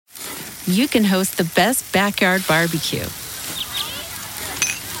you can host the best backyard barbecue.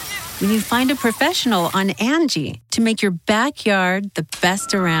 When you find a professional on Angie to make your backyard the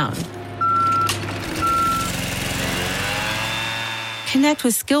best around. Connect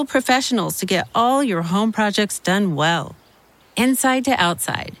with skilled professionals to get all your home projects done well. Inside to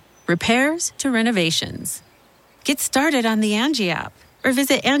outside, repairs to renovations. Get started on the Angie app or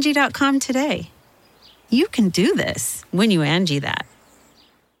visit Angie.com today. You can do this when you Angie that.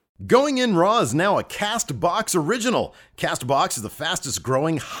 Going In Raw is now a CastBox original. CastBox is the fastest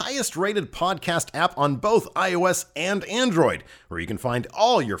growing, highest rated podcast app on both iOS and Android, where you can find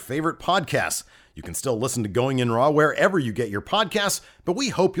all your favorite podcasts. You can still listen to Going In Raw wherever you get your podcasts, but we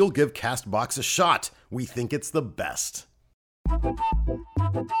hope you'll give CastBox a shot. We think it's the best. Hey,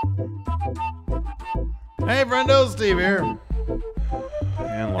 friendo, Steve here.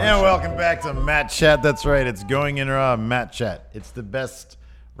 And welcome back to Matt Chat. That's right, it's Going In Raw Matt Chat. It's the best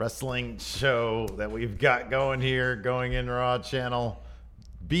wrestling show that we've got going here, Going In Raw channel.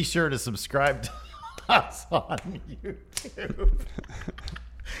 Be sure to subscribe to us on YouTube.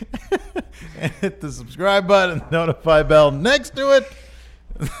 And hit the subscribe button, notify bell next to it.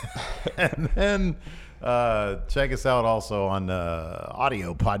 And then check us out also on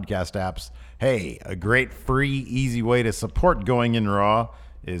audio podcast apps. Hey, a great free, easy way to support Going In Raw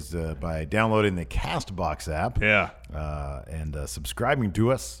is by downloading the CastBox app. Yeah. And subscribing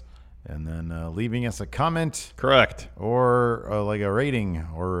to us, and then leaving us a comment. Correct. Or like a rating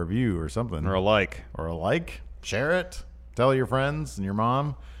or a review or something. Or a like. Share it. Tell your friends and your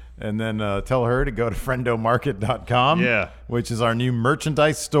mom. And then tell her to go to friendomarket.com. Yeah. Which is our new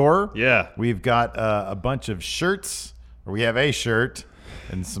merchandise store. Yeah. We've got a bunch of shirts. Or we have a shirt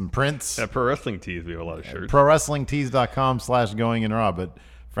and some prints. At Pro Wrestling Tees, we have a lot of shirts. ProWrestlingTees.com/goinginraw. But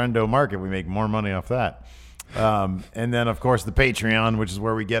Friendo Market, we make more money off that. And then, of course, the Patreon, which is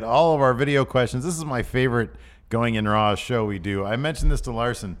where we get all of our video questions. This is my favorite Going In Raw show we do. I mentioned this to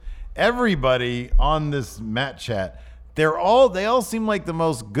Larson. Everybody on this Matt Chat, they all seem like the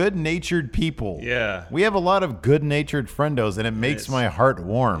most good-natured people. Yeah. We have a lot of good-natured friendos, and it makes my heart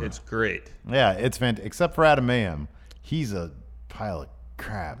warm. It's great. Yeah, it's fantastic. Except for Adam Mayhem. He's a pile of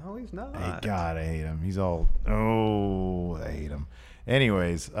crap. No, he's not. Hey, God, I hate him. He's all, I hate him.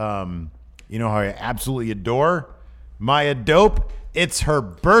 Anyways, you know how I absolutely adore Maya Dope? It's her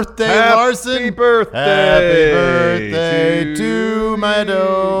birthday, Larson. Happy birthday. Happy birthday to Maya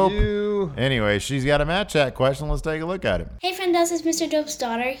Dope. You. Anyway, she's got a Matt Chat question. Let's take a look at it. Hey friendos, it's Mr. Dope's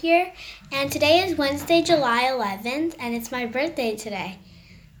daughter here, and today is Wednesday, July 11th, and it's my birthday today.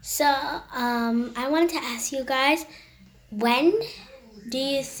 So, I wanted to ask you guys, when do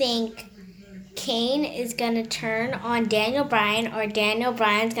you think Kane is going to turn on Daniel Bryan, or Daniel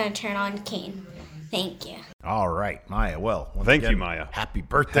Bryan's going to turn on Kane? Thank you. All right, Maya. Well, Thank you, Maya. Happy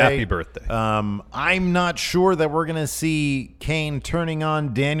birthday. Happy birthday. I'm not sure that we're going to see Kane turning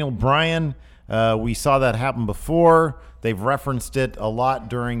on Daniel Bryan. We saw that happen before. They've referenced it a lot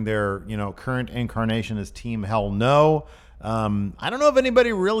during their, current incarnation as Team Hell No. I don't know if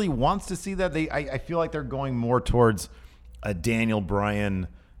anybody really wants to see that. I feel like they're going more towards a Daniel Bryan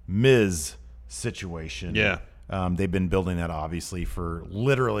Miz situation. Yeah. They've been building that obviously for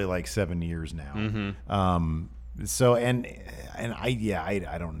literally like 7 years now. Mm-hmm. So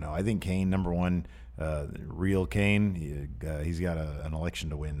I don't know. I think Kane, number one, real Kane. He's got an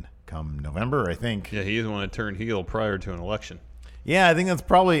election to win come November, I think. Yeah, he doesn't want to turn heel prior to an election. Yeah, I think that's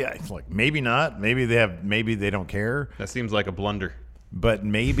probably like maybe not. Maybe they don't care. That seems like a blunder. But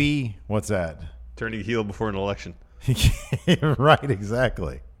maybe what's that? Turning heel before an election. Right,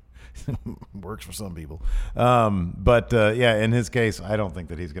 exactly. Works for some people. But in his case, I don't think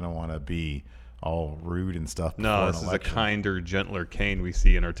that he's going to want to be all rude and stuff. No, this is a kinder, gentler Kane we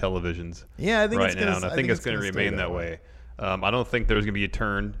see in our televisions. Yeah, I think right now, and I think it's going to remain that way. I don't think there's going to be a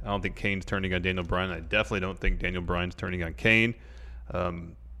turn. I don't think Kane's turning on Daniel Bryan. I definitely don't think Daniel Bryan's turning on Kane.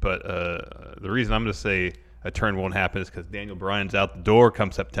 But the reason I'm going to say a turn won't happen is because Daniel Bryan's out the door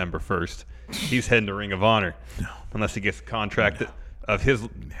come September 1st. He's heading to Ring of Honor, unless he gets a contract of his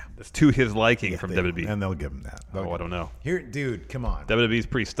that's to his liking from WWE. And they'll give him that. I don't know. Here, dude, come on. WWE's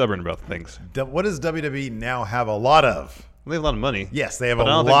pretty stubborn about things. What does WWE now have a lot of? They have a lot of money. Yes, they have but a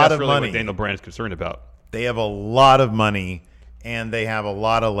I don't lot think that's of really money. What Daniel Bryan is concerned about. They have a lot of money, and they have a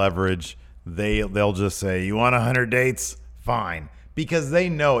lot of leverage. They'll just say, "You want 100 dates? Fine," because they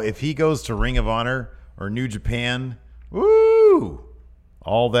know if he goes to Ring of Honor or New Japan, woo,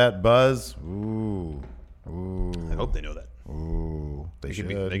 all that buzz, ooh. I hope they know that. Ooh, they should.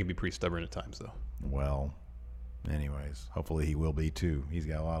 They can be pretty stubborn at times, though. Well, Anyways, hopefully he will be too. He's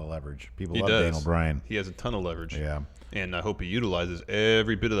got a lot of leverage. People He love does. Daniel Bryan. He has a ton of leverage. Yeah. And I hope he utilizes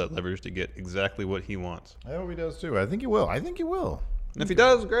every bit of that leverage to get exactly what he wants. I hope he does too. I think he will. And if he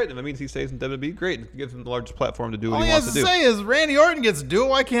does, great. If it means he stays in WWE, great. It gives him the largest platform to do what All he he wants has to to do. say is Randy Orton gets to do it.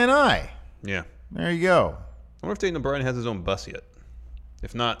 Why can't I? Yeah. There you go. I wonder if Daniel Bryan has his own bus yet.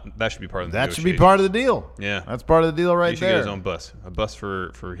 If not, that should be part of the That should be negotiation. part of the deal. Yeah. That's part of the deal right He should there. get his own bus. A bus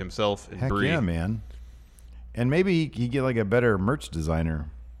for himself and Heck Brie. yeah, man. And maybe he get like a better merch designer.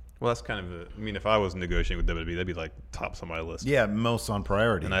 Well, that's kind of if I was negotiating with WWE, that'd be like tops on my list. Yeah, most on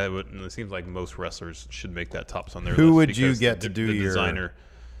priority. And it seems like most wrestlers should make that tops on their Who list. would you because get to do the your- designer?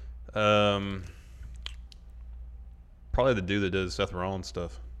 Probably the dude that does Seth Rollins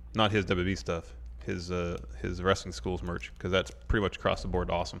stuff, not his WWE stuff. His wrestling schools merch, because that's pretty much across the board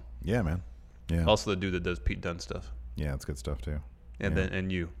awesome. Yeah, man. Yeah. Also the dude that does Pete Dunne stuff, Yeah, that's good stuff too. and Yeah. then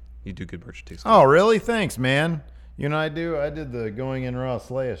you do good merch too. Oh, really? Thanks, man. You know, I did the Going in Raw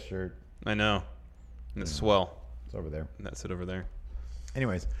Slayus shirt. I know, and it's swell. It's over there. And that's it over there.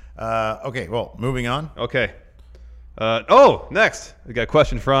 Anyways, okay. Well, moving on. Okay. Next we got a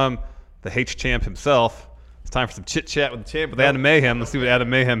question from the H champ himself. It's time for some chit chat with the champ with Adam Mayhem. Let's see what Adam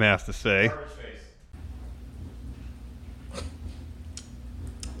Mayhem has to say.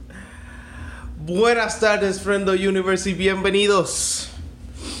 Buenas tardes, Friendo Universe, y bienvenidos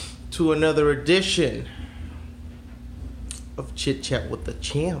to another edition of Chit Chat with the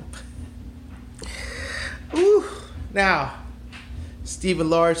Champ. Ooh. Now, Steven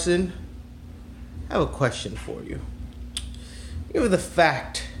Larson, I have a question for you. Given the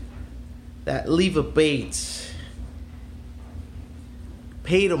fact that Leva Bates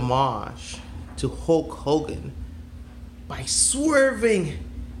paid homage to Hulk Hogan by swerving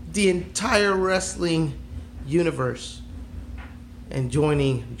the entire wrestling universe and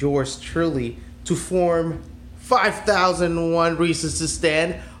joining yours truly to form 5001 Reasons to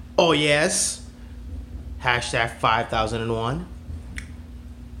Stand. Oh yes, hashtag 5001.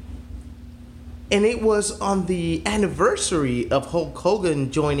 And it was on the anniversary of Hulk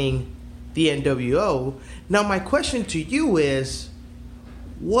Hogan joining the NWO. Now my question to you is,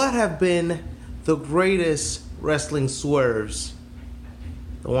 what have been the greatest wrestling swerves?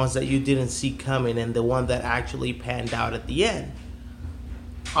 The ones that you didn't see coming and the one that actually panned out at the end.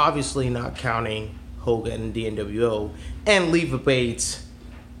 Obviously not counting Hogan, the NWO, and Leva Bates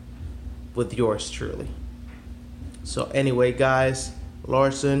with yours truly. So anyway, guys,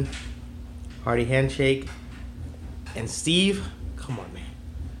 Larson, hearty handshake, and Steve, come on, man.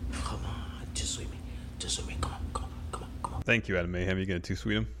 Come on, just with me. Come on. Thank you, Adam Mayhem. You gonna too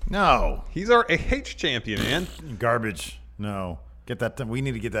sweet him? No. He's our H champion, man. Garbage. No. Get that. We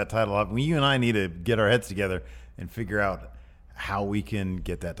need to get that title off. You and I need to get our heads together and figure out how we can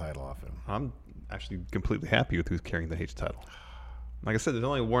get that title off him. I'm actually completely happy with who's carrying the H title. Like I said, there's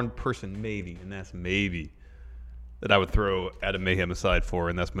only one person maybe, and that's maybe, that I would throw Adam Mayhem aside for,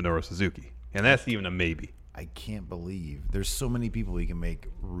 and that's Minoru Suzuki. And that's even a maybe. I can't believe there's so many people he can make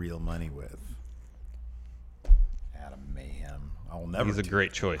real money with. Adam Mayhem. I will never. He's a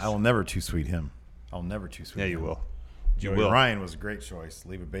great choice. I will never too sweet him. I'll never too sweet Yeah, him. you will. Joey will. Ryan was a great choice.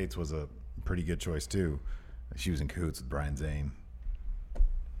 Leva Bates was a pretty good choice too. She was in cahoots with Brian Zane.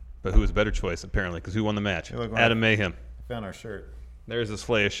 But who was a better choice, apparently, because who won the match? Hey, look, Adam Mayhem. I found our shirt. There's the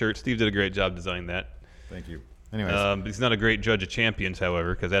Slayer shirt. Steve did a great job designing that. Thank you. Anyways, But he's not a great judge of champions,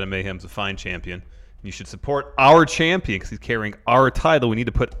 however, because Adam Mayhem's a fine champion. You should support our champion because he's carrying our title. We need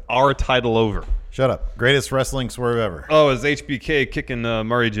to put our title over. shut up. Greatest wrestling swerve ever. Oh, is HBK kicking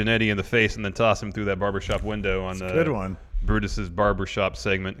Murray Jannetty in the face and then tossing him through that barbershop window on Good one. Brutus's barbershop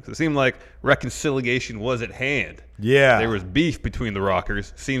segment? 'Cause it seemed like reconciliation was at hand. Yeah. There was beef between the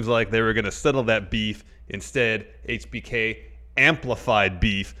Rockers. Seems like they were going to settle that beef. Instead, HBK amplified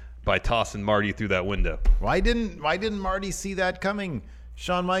beef by tossing Marty through that window. Why didn't Marty see that coming?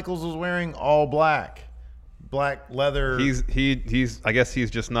 Shawn Michaels was wearing all black leather. He's I guess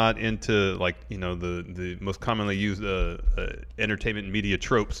he's just not into, like, you know, the most commonly used entertainment media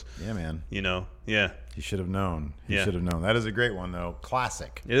tropes. Yeah, man. You know, yeah, He should have known. He Yeah. should have known. That is a great one though.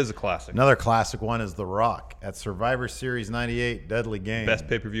 Classic. it is a classic. Another classic one is The Rock at Survivor Series 98 Deadly Game. Best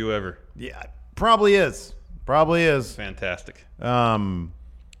pay-per-view ever. Yeah, probably is. Probably is. Fantastic.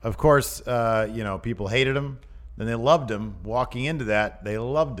 Of course, people hated him. Then they loved him. Walking into that, they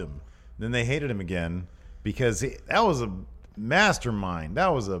loved him. Then they hated him again because that was a mastermind.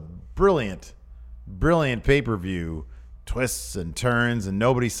 That was a brilliant pay-per-view twists and turns, and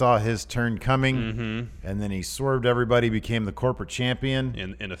nobody saw his turn coming. And then he swerved everybody, became the corporate champion.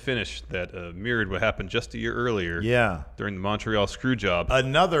 In a finish that mirrored what happened just a year earlier. Yeah. During the Montreal Screwjob.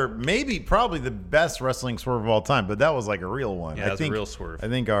 Another, probably the best wrestling swerve of all time, but that was like a real one. Yeah, that's a real swerve. I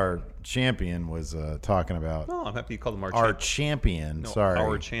think our champion was talking about. Oh, I'm happy you called him our champion. Sorry.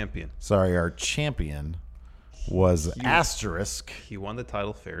 Our champion. Sorry, our champion was Asterisk. He won the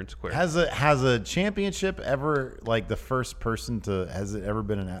title fair and square. Has a championship ever, like the first person to, has it ever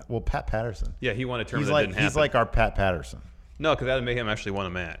been Pat Patterson? Yeah, he won a tournament that didn't happen. He's like our Pat Patterson. No, because Adam Mayhem actually won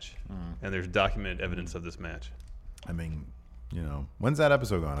a match. And there's documented evidence of this match. I mean, when's that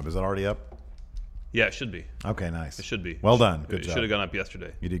episode going up? Is it already up? Yeah, it should be. Okay, nice. It should be. Well done. Good job. It job. should have gone up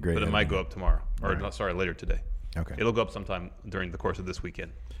yesterday. You did great. But it might go up tomorrow. Or, right. sorry, later today. Okay. It'll go up sometime during the course of this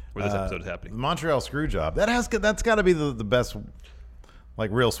weekend where this episode is happening. The Montreal Screwjob. That's got to be the best,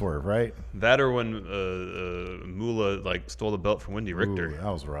 like, real swerve, right? That or when Moolah, stole the belt from Wendy Richter. Ooh, that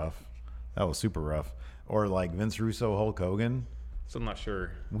was rough. That was super rough. Or, like, Vince Russo, Hulk Hogan. So I'm not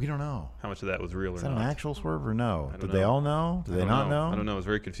sure. We don't know. How much of that was real or not. Is that an actual swerve or no? Did know. they all know? Did they not know? I don't know. It was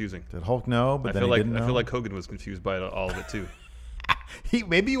very confusing. Did Hulk know, but then he didn't know? I feel like Hogan was confused by all of it, too.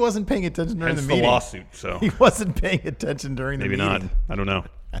 Maybe he wasn't paying attention during Hence the meeting. the lawsuit, so. He wasn't paying attention during the meeting. Maybe not. I don't know.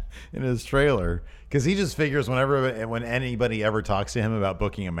 In his trailer. Because he just figures when anybody ever talks to him about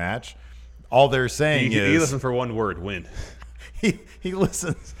booking a match, all they're saying is... He listens for one word, win. He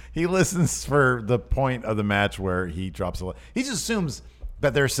listens. He listens for the point of the match where he drops a leg. He just assumes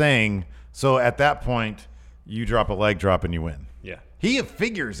that they're saying, so at that point, you drop a leg drop and you win. Yeah. He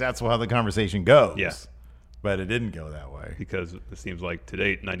figures that's how the conversation goes. Yeah. But it didn't go that way. Because it seems like to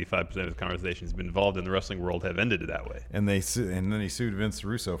date, 95% of the conversations been involved in the wrestling world have ended that way. And then he sued Vince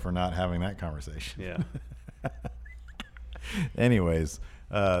Russo for not having that conversation. Yeah. Anyways,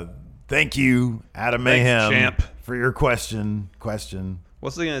 thank you, Adam Mayhem, champ, for your question.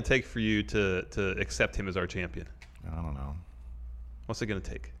 What's it going to take for you to accept him as our champion? I don't know. What's it going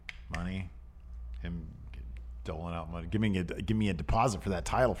to take? Money. Him doling out money. Give me a deposit for that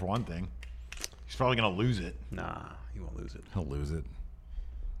title for one thing. He's probably going to lose it. Nah, he won't lose it. He'll lose it.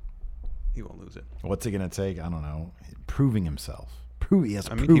 He won't lose it. What's it going to take? I don't know. Proving himself. He has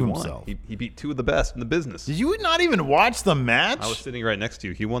to prove he himself. Won. He beat two of the best in the business. Did you not even watch the match? I was sitting right next to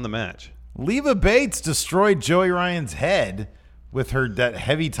you. He won the match. Leva Bates destroyed Joey Ryan's head with that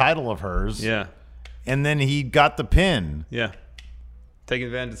heavy title of hers. Yeah. And then he got the pin. Yeah. Taking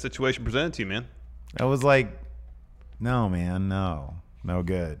advantage of the situation presented to you, man. I was like, no, man, no. No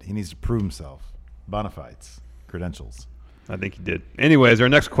good. He needs to prove himself. Bonafides. Credentials. I think he did. Anyways, our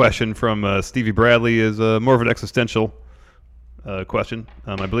next question from Stevie Bradley is more of an existential question.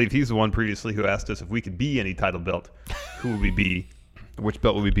 I believe he's the one previously who asked us if we could be any title belt. Who would we be? Which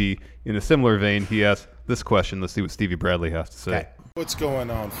belt would we be? In a similar vein, he asked this question. Let's see what Stevie Bradley has to say. Okay. What's going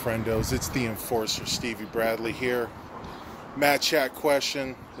on, friendos? It's the Enforcer, Stevie Bradley here. Matt Chat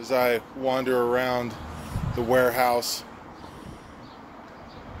question as I wander around the warehouse.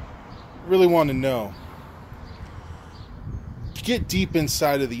 Really want to know. Get deep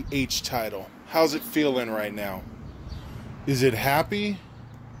inside of the H title. How's it feeling right now? Is it happy?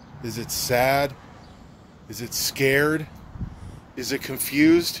 Is it sad? Is it scared? Is it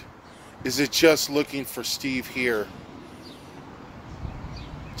confused? Is it just looking for Steve here?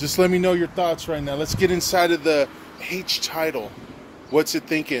 Just let me know your thoughts right now. Let's get inside of the H title. What's it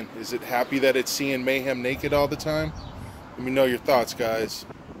thinking? Is it happy that it's seeing Mayhem naked all the time? Let me know your thoughts, guys.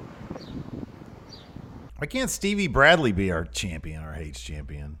 Why can't Stevie Bradley be our champion, our H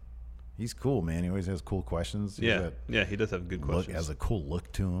champion? He's cool, man. He always has cool questions. He does have good questions. Has a cool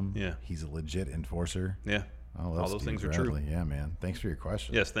look to him. Yeah. He's a legit enforcer. Yeah. All those things are true. Yeah, man. Thanks for your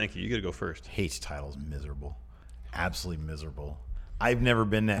question. Yes, thank you. You got to go first. H title's miserable. Absolutely miserable. I've never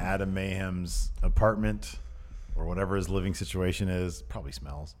been to Adam Mayhem's apartment or whatever his living situation is. Probably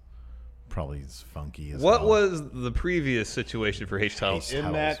smells. Probably is funky as What well. was the previous situation for H title? H In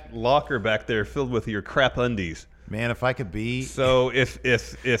titles. that locker back there filled with your crap undies. Man, if I could be... So if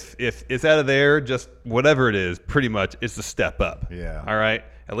it's out of there, just whatever it is, pretty much it's a step up. Yeah. All right?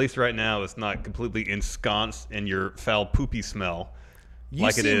 At least right now it's not completely ensconced in your foul poopy smell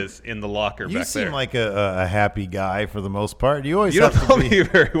it is in the locker back there. You seem like a happy guy for the most part. You always You have don't to know be... me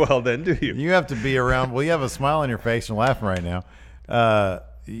very well then, do you? You have to be around... Well, you have a smile on your face and laughing right now.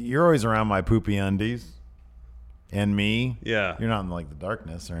 You're always around my poopy undies and me. Yeah. You're not in like the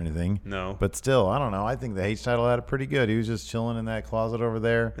darkness or anything. No. But still, I don't know. I think the H title had it pretty good. He was just chilling in that closet over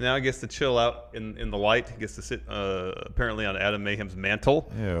there. Now he gets to chill out in the light. He gets to sit apparently on Adam Mayhem's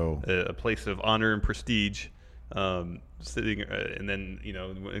mantle. Ew. A place of honor and prestige. Sitting and then,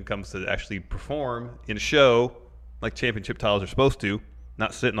 when it comes to actually perform in a show, like championship titles are supposed to,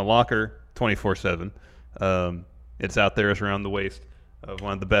 not sit in a locker 24/7. It's out there, it's around the waist of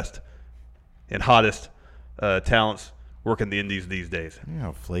one of the best and hottest talents working the indies these days. You know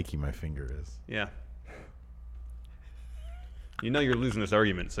how flaky my finger is. Yeah. You know you're losing this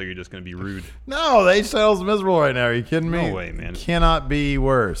argument, so you're just going to be rude. No, the H title's miserable right now. Are you kidding me? No way, man. It cannot be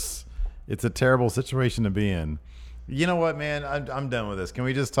worse. It's a terrible situation to be in. You know what, man? I'm done with this. Can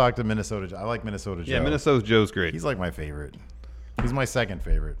we just talk to Minnesota Joe? I like Minnesota Joe. Yeah, Minnesota Joe's great. He's like my favorite. He's my second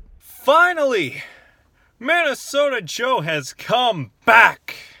favorite. Finally, Minnesota Joe has come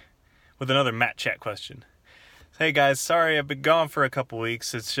back with another Matt Chat question. Hey guys, sorry I've been gone for a couple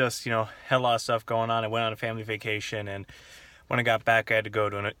weeks. It's just, had a lot of stuff going on. I went on a family vacation, and when I got back, I had to go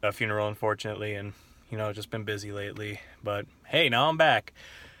to a funeral, unfortunately, and, just been busy lately. But hey, now I'm back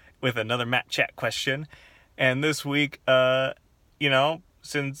with another Matt Chat question. And this week,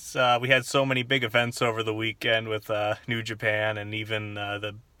 since we had so many big events over the weekend with New Japan and even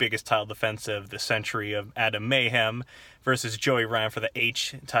the biggest title defense of the century of Adam Mayhem versus Joey Ryan for the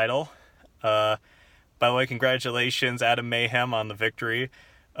H title. By the way, congratulations, Adam Mayhem, on the victory.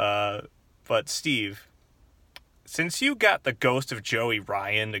 But Steve, since you got the ghost of Joey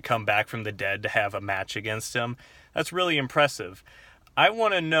Ryan to come back from the dead to have a match against him, that's really impressive. I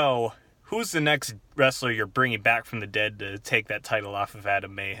want to know, who's the next wrestler you're bringing back from the dead to take that title off of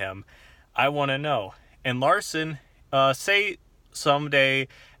Adam Mayhem? I want to know. And Larson, say someday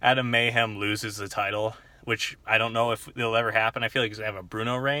Adam Mayhem loses the title, which I don't know if it'll ever happen. I feel like he's going to have a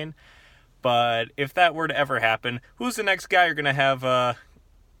Bruno reign. But if that were to ever happen, who's the next guy you're going to have,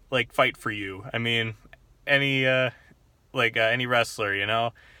 fight for you? I mean, any wrestler,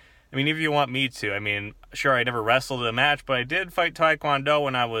 I mean, if you want me to. I mean, sure, I never wrestled a match, but I did fight Taekwondo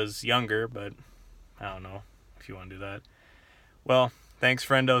when I was younger, but I don't know if you want to do that. Well, thanks,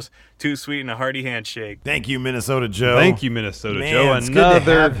 friendos. Too sweet and a hearty handshake. Thank you, Minnesota Joe. Thank you, Minnesota Man, Joe. It's good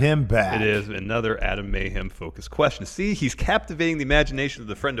to have him back. It is another Adam Mayhem-focused question. See, he's captivating the imagination of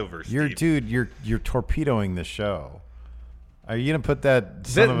the Friendoverse, Steve. You're torpedoing the show. Are you going to put that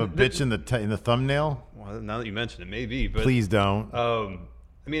son of a bitch in the thumbnail? Well, now that you mention it, maybe. But please don't.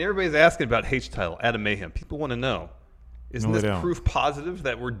 I mean, everybody's asking about H title, Adam Mayhem. People want to know. Isn't this proof positive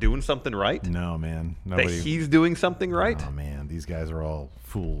that we're doing something right? No, man. That he's doing something right? Oh, man. These guys are all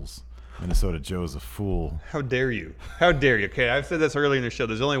fools. Minnesota Joe's a fool. How dare you? How dare you? Okay, I've said this earlier in the show.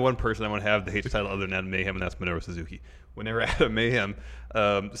 There's only one person I want to have the H title other than Adam Mayhem, and that's Minoru Suzuki. Whenever Adam Mayhem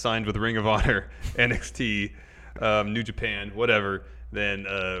signed with Ring of Honor, NXT, New Japan, whatever, then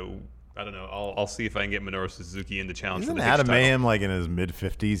I don't know. I'll see if I can get Minoru Suzuki in the challenge. Isn't Adam Mayhem like in his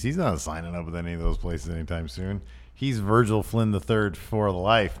mid-50s? He's not signing up with any of those places anytime soon. He's Virgil Flynn III for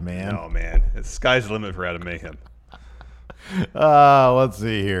life, man. Oh, man. The sky's the limit for Adam Mayhem. Let's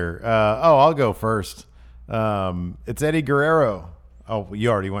see here. I'll go first. It's Eddie Guerrero. Oh, you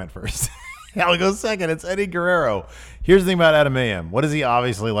already went first. I'll go second. It's Eddie Guerrero. Here's the thing about Adam Mayhem. What does he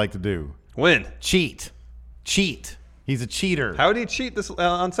obviously like to do? Win. Cheat. He's a cheater. How did he cheat this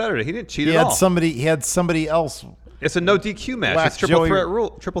on Saturday? He didn't cheat at all. He had somebody else. It's a no DQ match. It's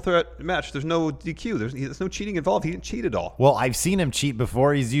triple threat match. There's no DQ. There's no cheating involved. He didn't cheat at all. Well, I've seen him cheat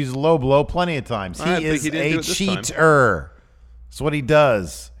before. He's used low blow plenty of times. He is a cheater. That's what he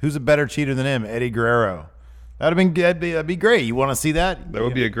does. Who's a better cheater than him? Eddie Guerrero. That'd be great. You want to see that? That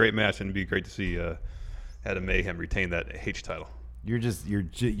would be a great match, and it'd be great to see Adam Mayhem retain that H title.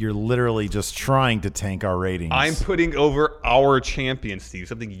 You're literally just trying to tank our ratings. I'm putting over our champion, Steve.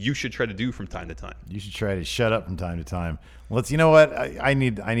 Something you should try to do from time to time. You should try to shut up from time to time. You know what? I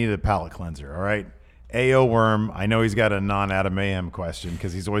need a palate cleanser. All right, AO Worm. I know he's got a non-Adam Mayhem question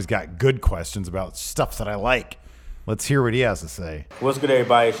because he's always got good questions about stuff that I like. Let's hear what he has to say. What's good,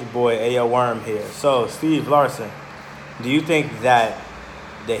 everybody? It's your boy AO Worm here. So, Steve Larson, do you think that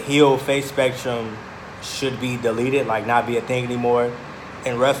the heel face spectrum should be deleted, like not be a thing anymore,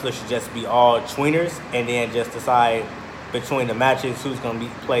 and wrestlers should just be all tweeners and then just decide between the matches who's going to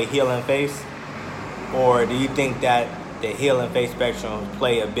play heel and face? Or do you think that the heel and face spectrum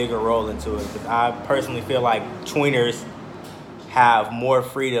play a bigger role into it? Because I personally feel like tweeners have more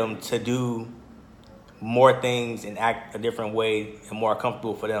freedom to do more things and act a different way and more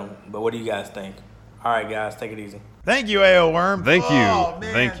comfortable for them. But what do you guys think? All right, guys, take it easy. Thank you, AO Worm. Thank you. Oh,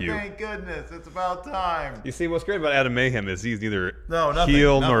 man, Thank you. Thank goodness. It's about time. You see, what's great about Adam Mayhem is he's neither nothing,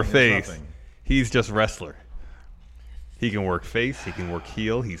 heel nor nothing, face. nothing. He's just wrestler. He can work face. He can work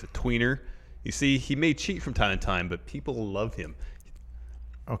heel. He's a tweener. You see, he may cheat from time to time, but people love him.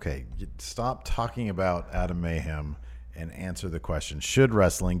 Okay, stop talking about Adam Mayhem and answer the question: should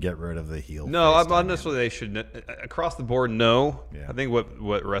wrestling get rid of the heel? No, face not necessarily. They should across the board. No, Yeah. I think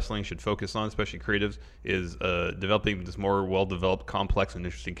what wrestling should focus on, especially creatives, is developing just more well-developed, complex, and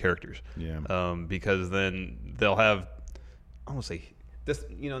interesting characters. Yeah. Because then they'll have, I won't say this.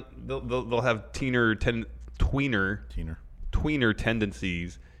 They'll have tweener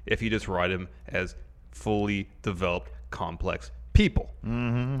tendencies if you just write them as fully developed, complex people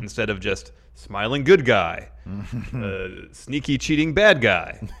instead of just smiling good guy, sneaky cheating bad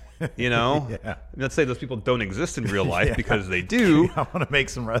guy. Yeah. Let's say those people don't exist in real life because they do. I want to make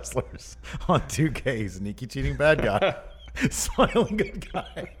some wrestlers on 2K. Sneaky cheating bad guy, smiling good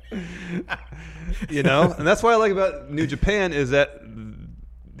guy. And that's what I like about New Japan is that,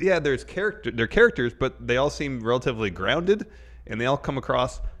 they're characters, but they all seem relatively grounded, and they all come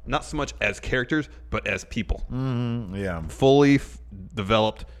across not so much as characters, but as people. Yeah. Fully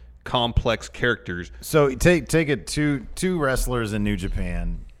developed, complex characters. So take it two wrestlers in New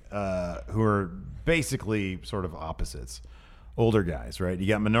Japan who are basically sort of opposites, older guys, right? You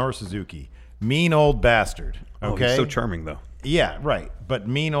got Minoru Suzuki, mean old bastard. Okay, he's so charming though. Yeah, right. But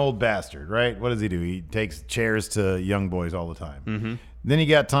mean old bastard, right? What does he do? He takes chairs to young boys all the time. Mm-hmm. Then you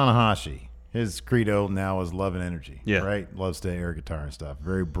got Tanahashi. His credo now is love and energy. Yeah. Right? Loves to air guitar and stuff.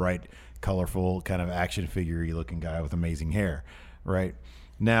 Very bright, colorful, kind of action figure-y looking guy with amazing hair. Right?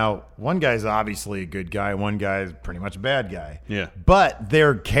 Now, one guy's obviously a good guy. One guy's pretty much a bad guy. Yeah. But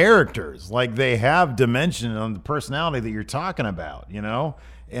they're characters. Like, they have dimension on the personality that you're talking about,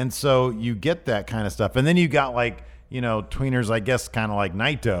 And so you get that kind of stuff. And then you got, tweeners, I guess, kind of like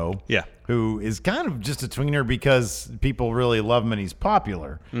Naito. Yeah. Who is kind of just a tweener because people really love him and he's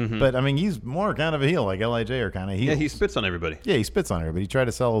popular. Mm-hmm. But, I mean, he's more kind of a heel, like LIJ are kind of heels. Yeah, he spits on everybody. Yeah, he spits on everybody. He tried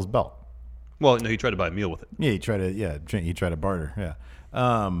to sell his belt. Well, no, he tried to buy a meal with it. Yeah, he tried to barter, yeah.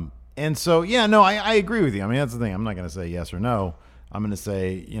 And so, I agree with you. I mean, that's the thing. I'm not going to say yes or no. I'm going to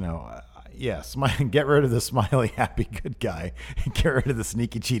say, yes, get rid of the smiley, happy, good guy. Get rid of the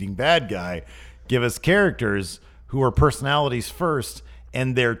sneaky, cheating, bad guy. Give us characters who are personalities first,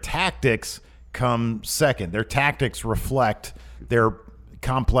 and their tactics come second. Their tactics reflect their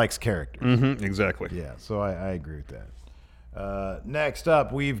complex characters. Mm-hmm, exactly. Yeah, so I agree with that. Next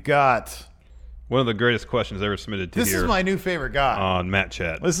up, we've got... one of the greatest questions ever submitted to This is my new favorite guy. On Matt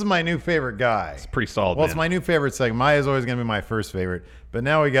Chat. This is my new favorite guy. It's pretty solid, Well, man. it's my new favorite segment. Maya's always going to be my first favorite. But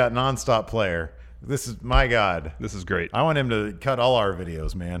now we got Nonstop Player. This is, my God. This is great. I want him to cut all our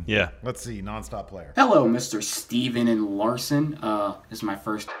videos, man. Yeah. Let's see, Nonstop Player. Hello, Mr. Steven and Larson. This is my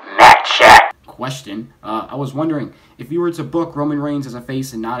first Matt Chat question. I was wondering, if you were to book Roman Reigns as a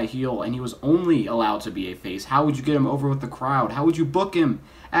face and not a heel, and he was only allowed to be a face, how would you get him over with the crowd? How would you book him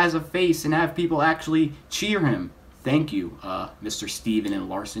as a face and have people actually cheer him? Thank you, Mr. Steven and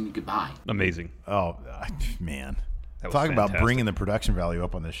Larson. Goodbye. Amazing. Oh, man. That was Talk about fantastic. bringing the production value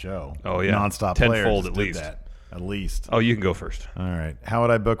up on the show. Oh, yeah. Nonstop Tenfold Players at did least. that. At least. Oh, you can go first. All right. How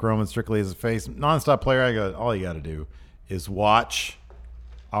would I book Roman strictly as a face? Nonstop Player, all you got to do is watch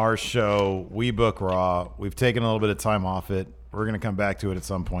our show, We Book Raw. We've taken a little bit of time off it. We're going to come back to it at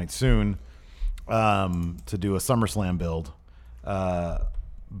some point soon to do a SummerSlam build.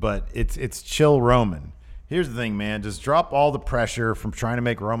 But it's chill Roman. Here's the thing, man. Just drop all the pressure from trying to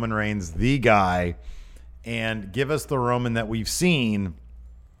make Roman Reigns the guy and give us the Roman that we've seen.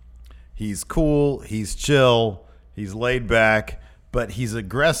 He's cool. He's chill. He's laid back. But he's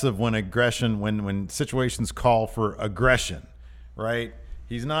aggressive when situations call for aggression, right?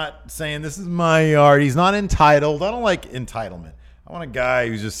 He's not saying, this is my yard. He's not entitled. I don't like entitlement. I want a guy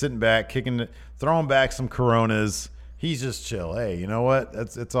who's just sitting back, throwing back some Coronas. He's just chill. Hey, you know what?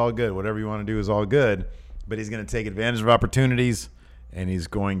 It's all good. Whatever you want to do is all good. But he's going to take advantage of opportunities, and he's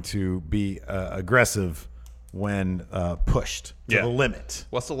going to be aggressive when pushed to the limit.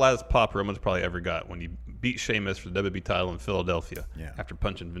 What's the last pop Roman's probably ever got? When he beat Sheamus for the WWE title in Philadelphia after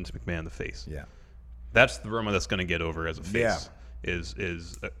punching Vince McMahon in the face. Yeah. That's the Roman that's going to get over as a face. Yeah.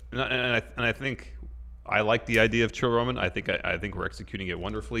 And I think I like the idea of chill Roman. I think we're executing it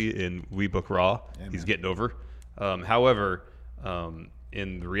wonderfully in We Book Raw. Yeah, he's getting over. However,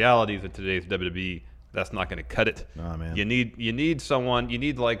 in the realities of today's WWE, that's not going to cut it. Oh, man. You need someone. You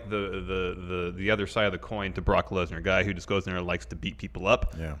need like the other side of the coin to Brock Lesnar, a guy who just goes in there and likes to beat people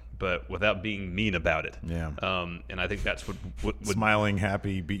up, but without being mean about it. Yeah. And I think that's what smiling,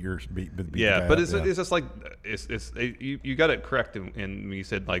 happy, beat the yeah. guy But up, it's just like you got it correct, and you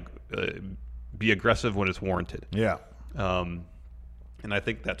said like be aggressive when it's warranted. Yeah. And I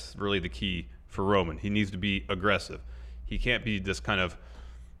think that's really the key for Roman. He needs to be aggressive. He can't be just kind of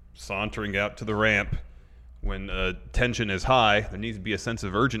sauntering out to the ramp when tension is high. There needs to be a sense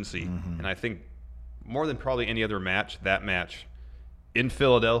of urgency, and I think more than probably any other match, that match in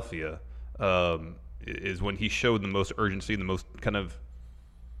Philadelphia is when he showed the most urgency, the most kind of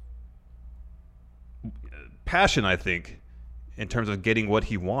passion, I think, in terms of getting what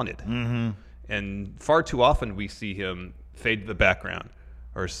he wanted. Mm-hmm. And far too often we see him fade to the background,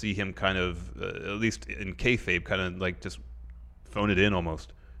 or see him kind of, at least in kayfabe, kind of like just phone it in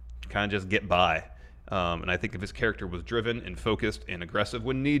almost, kind of just get by. And I think if his character was driven and focused and aggressive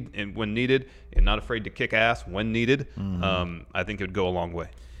when needed, and not afraid to kick ass when needed, I think it would go a long way.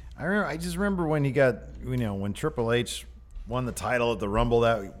 I just remember when he got, when Triple H won the title at the Rumble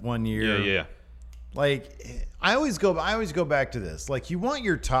that one year. Yeah. Like, I always go back to this. Like, you want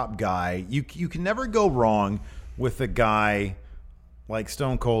your top guy. You can never go wrong with a guy like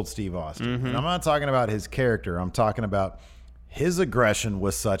Stone Cold Steve Austin. Mm-hmm. And I'm not talking about his character. I'm talking about his aggression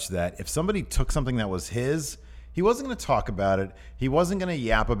was such that if somebody took something that was his, he wasn't going to talk about it. He wasn't going to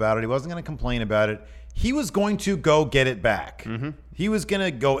yap about it. He wasn't going to complain about it. He was going to go get it back. Mm-hmm. He was going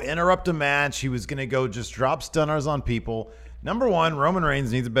to go interrupt a match. He was going to go just drop stunners on people. Number one, Roman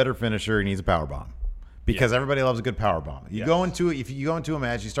Reigns needs a better finisher. He needs a powerbomb. Because everybody loves a good powerbomb. If you go into a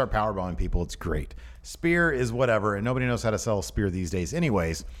match, you start powerbombing people, it's great. Spear is whatever, and nobody knows how to sell a spear these days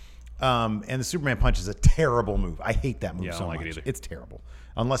anyways. And the Superman punch is a terrible move. I hate that move so much. It either. It's terrible.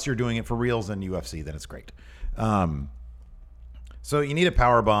 Unless you're doing it for reals in UFC, then it's great. So you need a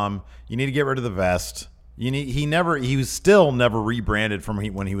powerbomb. You need to get rid of the vest. He was still never rebranded from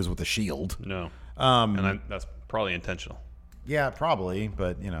when he was with the Shield. No. And that's probably intentional. Yeah, probably,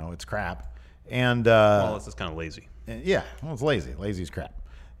 but it's crap. And well, it's just kind of lazy. Yeah, well, it's lazy. Lazy is crap.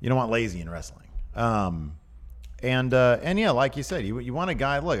 You don't want lazy in wrestling. And yeah, like you said, you want a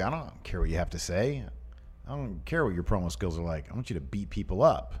guy. Look, I don't care what you have to say. I don't care what your promo skills are like. I want you to beat people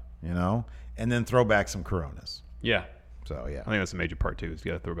up, and then throw back some Coronas. Yeah. So yeah, I think that's a major part too. Is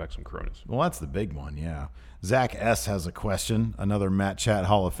you got to throw back some Coronas. Well, that's the big one. Yeah. Zach S has a question. Another Matt Chat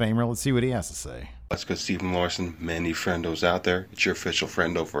Hall of Famer. Let's see what he has to say. What's good, Stephen Larson? Many friendos out there. It's your official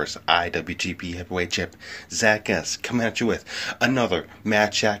friendo versus IWGP Heavyweight Champ Zach S. coming at you with another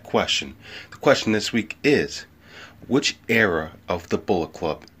Matt Chat question. The question this week is, which era of the Bullet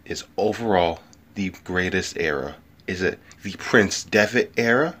Club is overall the greatest era? Is it the Prince Devitt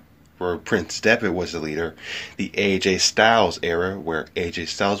era, where Prince Devitt was the leader, the AJ Styles era, where AJ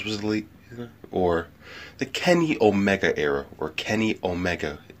Styles was the leader, or the Kenny Omega era, where Kenny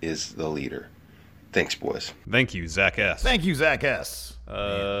Omega is the leader? Thanks, boys. Thank you, Zach S. Thank you, Zach S.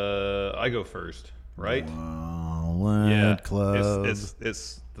 I go first, right? Bullet Club.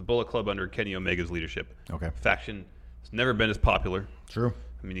 It's the Bullet Club under Kenny Omega's leadership. Okay. Faction has never been as popular. True.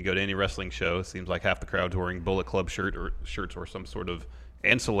 I mean, you go to any wrestling show, it seems like half the crowd's wearing Bullet Club shirts or some sort of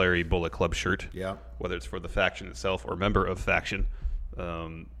ancillary Bullet Club shirt. Yeah. Whether it's for the faction itself or member of faction.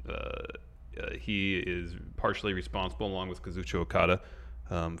 He is partially responsible, along with Kazuchika Okada,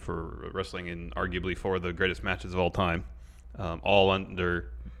 for wrestling in arguably 4 of the greatest matches of all time, all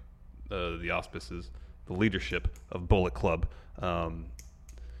under the auspices, the leadership of Bullet Club. I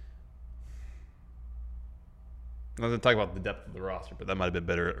was going to talk about the depth of the roster, but that might have been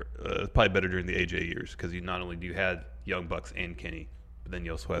better. Probably better during the AJ years, because you not only do you had Young Bucks and Kenny, but then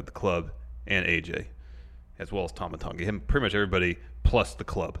you also had the Club and AJ, as well as Tama Tonga. Him, pretty much everybody plus the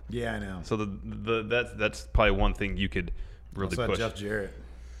Club. Yeah, I know. So that's probably one thing you could really also push. Jeff Jarrett.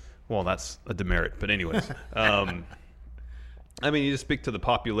 Well, that's a demerit, but anyways, I mean, you just speak to the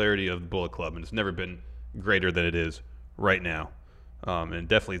popularity of the Bullet Club, and it's never been greater than it is right now, and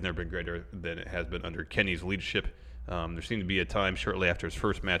definitely has never been greater than it has been under Kenny's leadership. There seemed to be a time shortly after his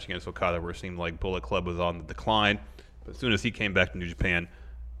first match against Okada where it seemed like Bullet Club was on the decline, but as soon as he came back to New Japan,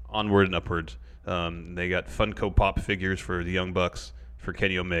 onward and upwards. They got Funko Pop figures for the Young Bucks, for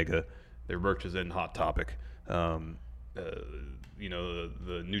Kenny Omega. Their merch is in Hot Topic. The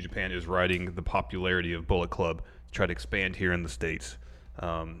New Japan is riding the popularity of Bullet Club to try to expand here in the States.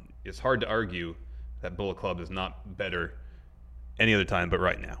 It's hard to argue that Bullet Club is not better any other time but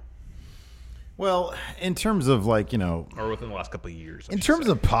right now. Well, in terms of or within the last couple of years. In terms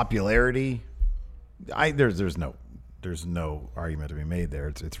of popularity, there's no argument to be made there.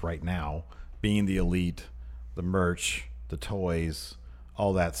 It's right now, being the elite, the merch, the toys,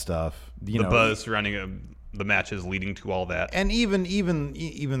 all that stuff. The buzz surrounding the matches leading to all that, and even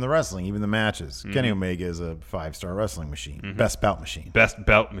the wrestling, even the matches. Mm-hmm. Kenny Omega is a 5-star wrestling machine, mm-hmm. Best bout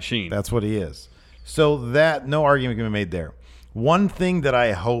machine. That's what he is. So that no argument can be made there. One thing that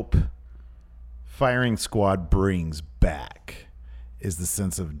I hope Firing Squad brings back is the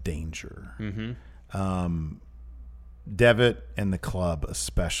sense of danger. Mm-hmm. Devitt and the Club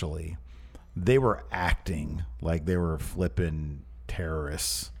especially, they were acting like they were flipping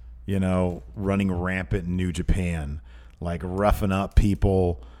terrorists running rampant in New Japan, like roughing up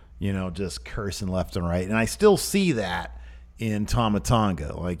people, just cursing left and right. And I still see that in Tama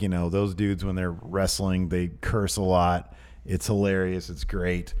Tonga. Like, those dudes, when they're wrestling, they curse a lot. It's hilarious. It's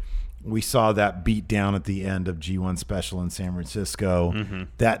great. We saw that beat down at the end of G1 Special in San Francisco. Mm-hmm.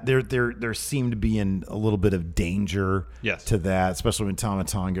 That there seemed to be in a little bit of danger to that, especially when Tama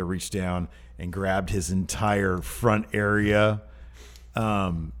Tonga reached down and grabbed his entire front area.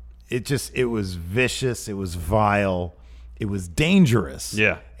 It was vicious. It was vile. It was dangerous.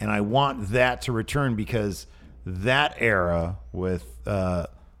 Yeah. And I want that to return, because that era with the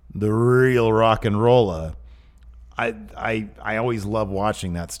real rock and rolla, I always love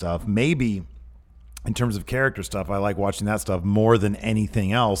watching that stuff. Maybe in terms of character stuff, I like watching that stuff more than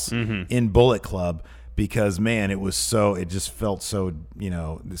anything else in Bullet Club, because man, it just felt so,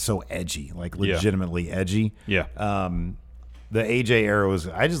 so edgy, like legitimately edgy. Yeah. The AJ era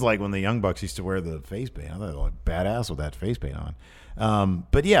I just like when the Young Bucks used to wear the face paint. I thought they looked badass with that face paint on.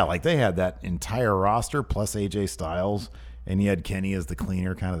 But yeah, like they had that entire roster plus AJ Styles, and you had Kenny as the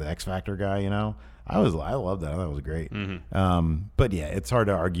cleaner, kind of the X Factor guy, I loved that. I thought it was great. But yeah, it's hard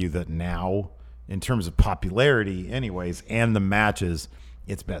to argue that now, in terms of popularity anyways, and the matches,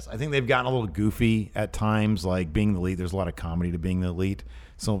 it's best. I think they've gotten a little goofy at times, like being the Elite. There's a lot of comedy to being the Elite.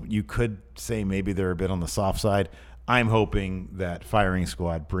 So you could say maybe they're a bit on the soft side. I'm hoping that Firing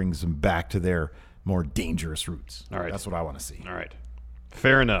Squad brings them back to their more dangerous roots. All right. That's what I want to see. All right.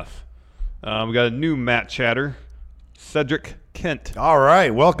 Fair enough. We got a new Matt chatter. Cedric Kent. All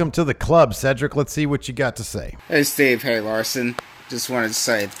right. Welcome to the club, Cedric. Let's see what you got to say. Hey, Steve. Hey, Larson. Just wanted to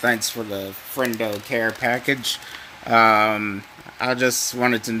say thanks for the Friendo care package. I just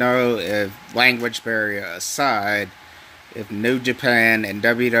wanted to know, if language barrier aside, if New Japan and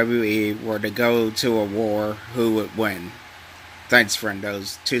WWE were to go to a war, who would win? Thanks,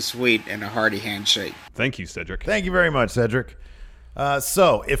 friendos. Too sweet and a hearty handshake. Thank you, Cedric. Thank you very much, Cedric.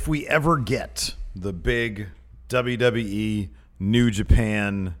 So, if we ever get the big WWE New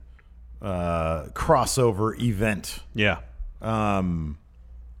Japan crossover event, who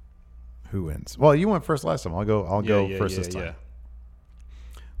wins? Well, you went first last time. I'll go first this time. Yeah.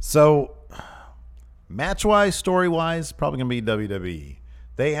 So, match-wise, story-wise, probably going to be WWE.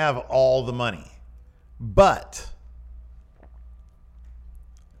 They have all the money. But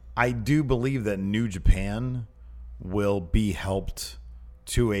I do believe that New Japan will be helped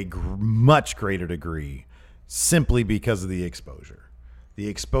to a much greater degree simply because of the exposure. The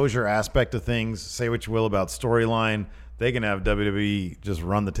exposure aspect of things, say what you will about storyline, they can have WWE just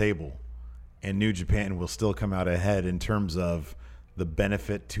run the table, and New Japan will still come out ahead in terms of the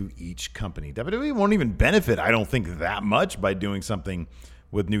benefit to each company. WWE won't even benefit, I don't think, that much by doing something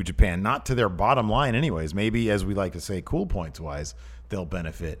with New Japan. Not to their bottom line anyways. Maybe, as we like to say, cool points-wise, they'll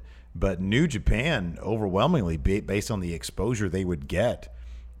benefit. But New Japan, overwhelmingly, based on the exposure they would get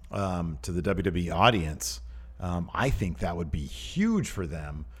to the WWE audience, I think that would be huge for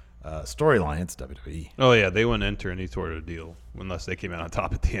them. Storyline, it's WWE. Oh, yeah, they wouldn't enter any sort of deal unless they came out on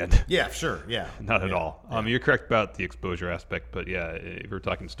top at the end. Yeah, sure, yeah. Not at all. You're correct about the exposure aspect, but yeah, if we're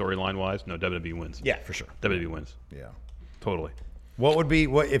talking storyline-wise, no, WWE wins. Yeah, for sure. WWE wins. Yeah. Totally. What would be,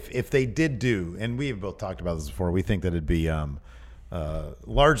 if they did do, and we have both talked about this before, we think that it'd be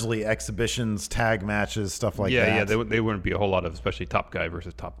largely exhibitions, tag matches, stuff like that. Yeah, they wouldn't be a whole lot of, especially top guy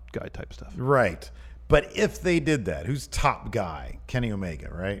versus top guy type stuff. Right. But if they did that, who's top guy? Kenny Omega,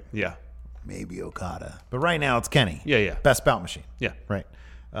 right? Yeah. Maybe Okada. But right now it's Kenny. Yeah. Best bout machine. Yeah. Right.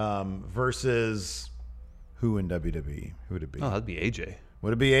 Versus who in WWE? Who would it be? Oh, that'd be AJ.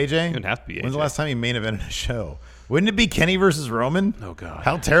 Would it be AJ? It wouldn't have to be AJ. When's the last time he main evented a show? Wouldn't it be Kenny versus Roman? Oh, God.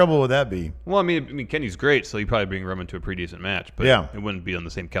 How terrible would that be? Well, I mean, Kenny's great, so he'd probably bring Roman to a pretty decent match. But it wouldn't be on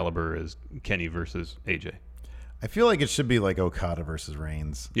the same caliber as Kenny versus AJ. I feel like it should be like Okada versus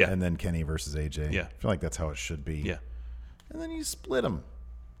Reigns. Yeah. And then Kenny versus AJ. Yeah. I feel like that's how it should be. Yeah. And then you split them.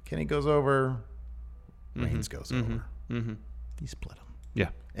 Kenny goes over. Reigns goes over. Mm-hmm. You split them. Yeah.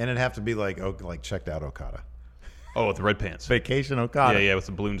 And it'd have to be like checked out Okada. Oh, with the red pants. Vacation Okada. Yeah, with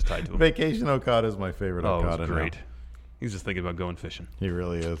the balloons tied to him. Vacation Okada is my favorite Okada. Oh, great. Now. He's just thinking about going fishing. He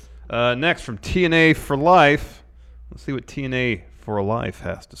really is. Next, from TNA for Life. Let's see what TNA for Life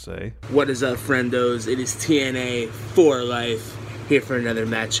has to say. What is up, friendos? It is TNA for Life, here for another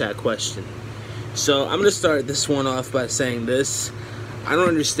Match Chat question. So I'm going to start this one off by saying this. I don't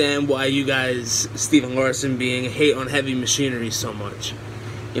understand why you guys, Stephen Larson, being hate on Heavy Machinery so much.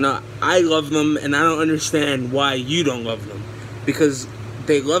 You know, I love them, and I don't understand why you don't love them. Because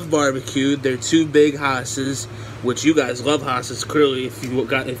they love barbecue, they're two big hosses, which you guys love hosses, clearly,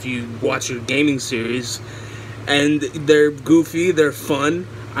 if you watch your gaming series. And they're goofy, they're fun.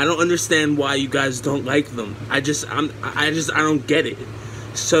 I don't understand why you guys don't like them. I don't get it.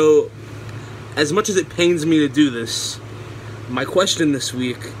 So, as much as it pains me to do this, my question this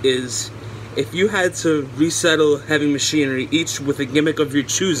week is, if you had to resettle Heavy Machinery, each with a gimmick of your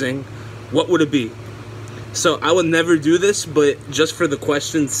choosing, what would it be? So, I would never do this, but just for the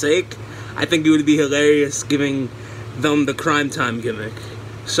question's sake, I think it would be hilarious giving them the Crime Time gimmick.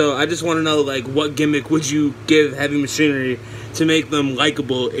 So, I just want to know, like, what gimmick would you give Heavy Machinery to make them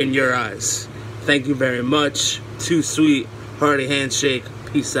likable in your eyes? Thank you very much. Too sweet. Hearty handshake.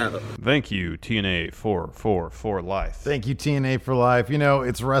 Peace out. Thank you, TNA for life. Thank you, TNA for life. You know,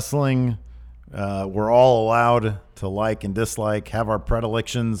 it's wrestling. We're all allowed to like and dislike, have our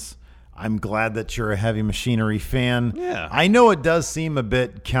predilections. I'm glad that you're a Heavy Machinery fan. Yeah. I know it does seem a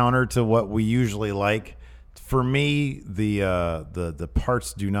bit counter to what we usually like. For me, the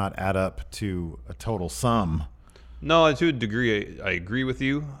parts do not add up to a total sum. No, to a degree, I agree with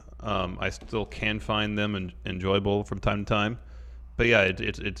you. I still can find them enjoyable from time to time. But yeah,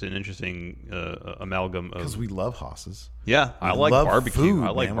 it's an interesting amalgam of, because we love hosses. Yeah, I like barbecue. Food,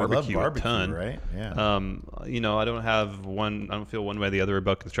 I like man. barbecue a ton. Right? Yeah. I don't feel one way or the other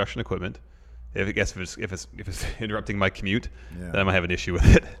about construction equipment. If it's interrupting my commute, then I might have an issue with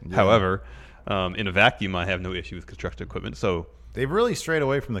it. Yeah. However, in a vacuum, I have no issue with construction equipment. So they've really strayed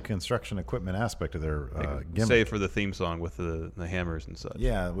away from the construction equipment aspect of their gimmick. Save for the theme song with the hammers and such.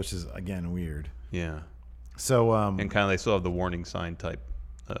 Yeah, which is again weird. Yeah. So and kind of they still have the warning sign type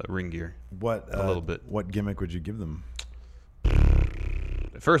ring gear. What a little bit? What gimmick would you give them?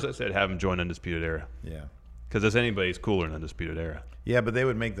 At first, I said have them join Undisputed Era. Yeah. Because anybody's cooler in Undisputed Era. Yeah, but they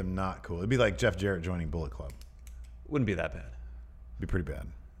would make them not cool. It'd be like Jeff Jarrett joining Bullet Club. Wouldn't be that bad. Be pretty bad.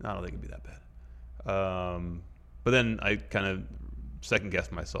 I don't think it'd be that bad. But then I kind of second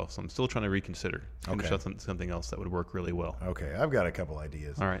guessed myself, so I'm still trying to reconsider. Okay. Something else that would work really well. Okay, I've got a couple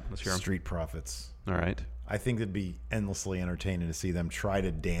ideas. All right, let's hear them. Street Profits. All right. I think it'd be endlessly entertaining to see them try to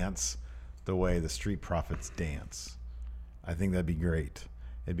dance the way the Street Profits dance. I think that'd be great.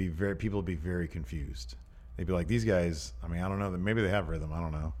 People would be very confused. They'd be like, these guys, I mean, I don't know, maybe they have rhythm, I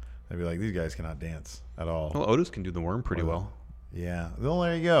don't know. They'd be like, these guys cannot dance at all. Well, Otis can do the worm pretty well. Yeah. Well,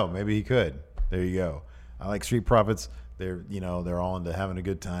 there you go. Maybe he could. There you go. I like Street Profits. They're all into having a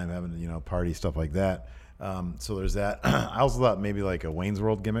good time, having, party, stuff like that. So there's that. I also thought maybe like a Wayne's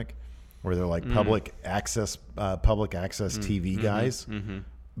World gimmick where they're like public access TV guys.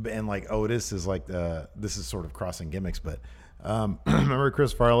 Mm-hmm. And like Otis is like this is sort of crossing gimmicks, but remember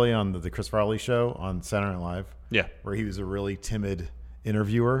Chris Farley on the Chris Farley show on Saturday Night Live? Yeah. Where he was a really timid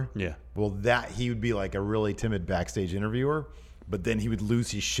interviewer. Yeah. Well, he would be like a really timid backstage interviewer, but then he would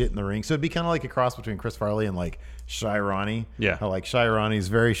lose his shit in the ring. So it'd be kind of like a cross between Chris Farley and like Shy Ronnie. Yeah. How like Shy Ronnie's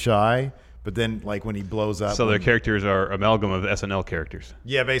very shy, but then like when he blows up. So their characters are amalgam of SNL characters.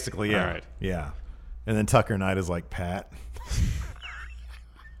 Yeah, basically. Yeah. All right. Yeah. And then Tucker Knight is like Pat.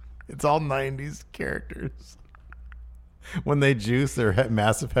 It's all 90s characters. When they juice, they're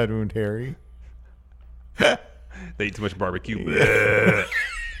massive head wound Harry. They eat too much barbecue. Yeah.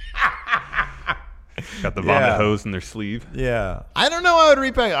 Got the vomit hose in their sleeve. Yeah, I don't know how I would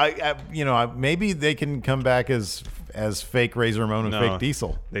repack. Maybe they can come back as fake Razor Ramon and fake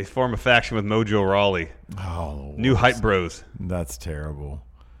Diesel. They form a faction with Mojo Rawley. Oh, New Hype Bros. That's terrible.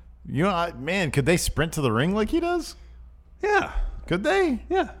 Could they sprint to the ring like he does? Yeah. Could they?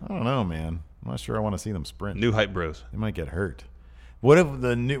 Yeah. I don't know, man. I'm not sure I want to see them sprint. New Hype Bros. They might get hurt. What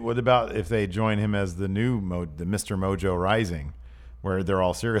about if they join him as the Mr. Mojo Rising, where they're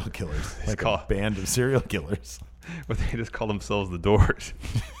all serial killers, like a band of serial killers? But they just call themselves the Doors.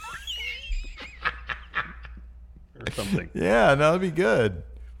 Or something. Yeah, no, that'd be good.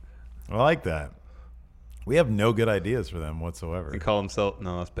 I like that. We have no good ideas for them whatsoever. They call themselves...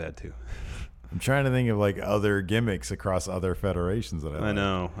 No, that's bad too. I'm trying to think of like other gimmicks across other federations that I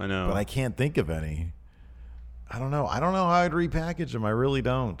know. But I can't think of any. I don't know how I'd repackage them. I really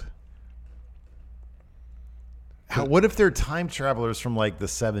don't. What if they're time travelers from like the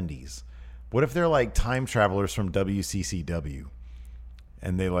 70s? What if they're like time travelers from WCCW?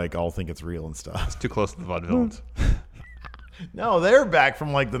 And they like all think it's real and stuff. It's too close to the vaudevillains. No, they're back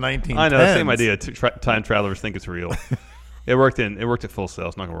from like the 1910s. I know, same idea. Time travelers think it's real. It worked at Full Sail.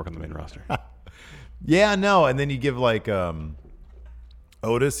 It's not gonna work on the main roster. Yeah, no. And then you give like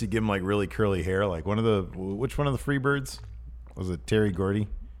Otis, you give him like really curly hair, like which one of the Freebirds? Was it Terry Gordy?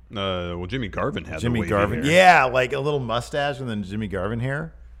 Well, Jimmy Garvin had Jimmy the Garvin. hair. Yeah, like a little mustache and then Jimmy Garvin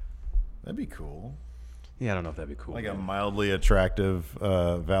hair. That'd be cool. Yeah, I don't know if that'd be cool. Like a mildly attractive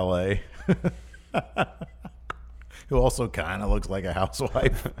valet who also kind of looks like a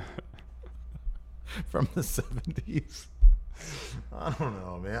housewife from the 70s. I don't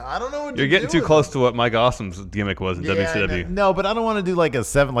know, man. I don't know what You're getting too close to what Mike Awesome's gimmick was in WCW. No, but I don't want to do like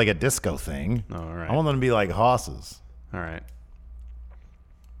a disco thing. Oh, all right. I want them to be like hosses. All right.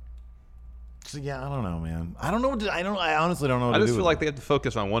 So yeah, I don't know, man. I don't know. I honestly don't know what I to just do feel with like it. they have to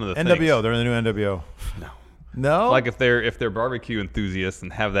focus on one of the NWO. things. They're in the new NWO. No. No? Like if they're barbecue enthusiasts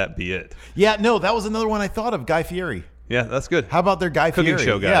and have that be it. Yeah, no, that was another one I thought of, Guy Fieri. Yeah, that's good. How about their Guy Cooking Fieri?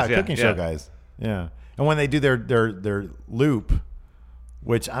 show guys. Yeah, cooking show guys. Yeah. And when they do their loop,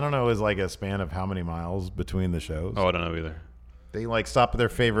 which I don't know is like a span of how many miles between the shows. Oh, I don't know either. They like stop at their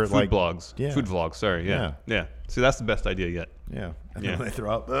favorite Food blogs. Yeah. Food vlogs, sorry. Yeah. See, that's the best idea yet. Yeah. And Yeah. then they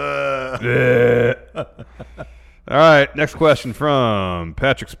throw up. All right, next question from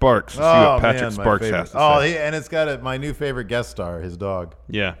Patrick Sparks. Let's see what Patrick man, Sparks my has to favorite. say. And it's got my new favorite guest star, his dog.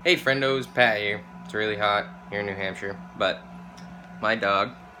 Yeah. Hey friendos, Pat here. It's really hot here in New Hampshire, but my dog,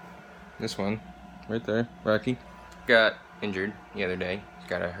 this one, right there, Rocky, got injured the other day. He's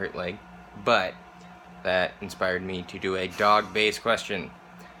got a hurt leg, but that inspired me to do a dog-based question.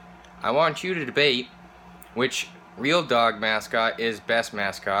 I want you to debate which real dog mascot is best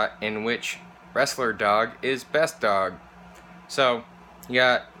mascot and which wrestler dog is best dog. So, you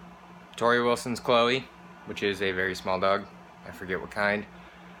got Tori Wilson's Chloe, which is a very small dog. I forget what kind.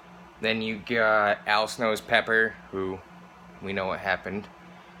 Then you got Al Snow's Pepper, who we know what happened.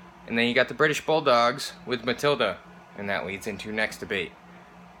 And then you got the British Bulldogs with Matilda. And that leads into next debate.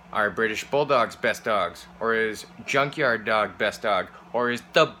 Are British Bulldogs best dogs? Or is Junkyard Dog best dog? Or is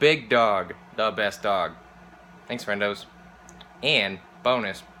the Big Dog the best dog? Thanks, friendos. And,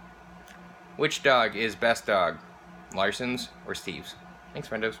 bonus, which dog is best dog? Larson's or Steve's? Thanks,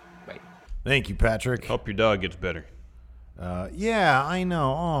 friendos. Bye. Thank you, Patrick. Hope your dog gets better. Yeah, I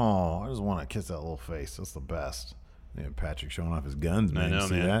know. Oh, I just want to kiss that little face. That's the best. Yeah, Patrick showing off his guns, man. I know, you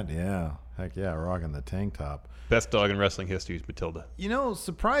see man. that? Yeah. Heck yeah, rocking the tank top. Best dog in wrestling history is Matilda. You know,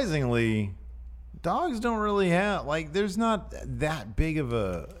 surprisingly, dogs don't really have there's not that big of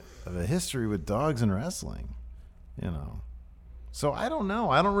a history with dogs in wrestling. You know. So I don't know.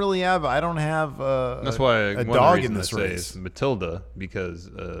 I don't have That's why a one dog of the in reasons this I say race. is Matilda, because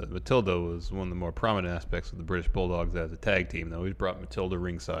Matilda was one of the more prominent aspects of the British Bulldogs as a tag team. They always brought Matilda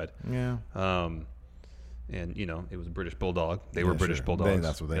ringside. Yeah. And it was a British Bulldog. They were British Bulldogs.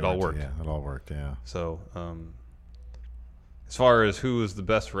 That's what they it all were, worked. Yeah, it all worked. Yeah. So, as far as who is the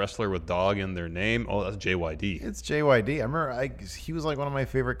best wrestler with dog in their name, that's JYD. It's JYD. I remember he was like one of my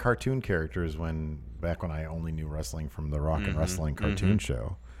favorite cartoon characters back when I only knew wrestling from the Rock and Wrestling cartoon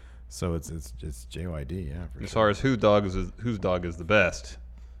show. So it's JYD, yeah. As far as whose dog is the best,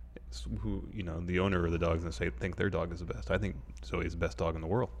 it's who the owner of the dog's gonna think their dog is the best. I think Zoe's the best dog in the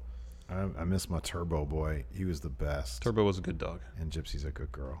world. I miss my Turbo boy. He was the best. Turbo was a good dog, and Gypsy's a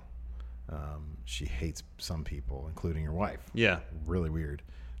good girl. She hates some people, including your wife. Yeah, really weird.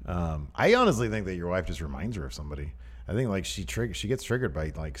 I honestly think that your wife just reminds her of somebody. I think she gets triggered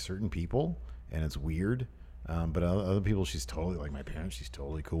by certain people, and it's weird. But other people, she's totally my parents. She's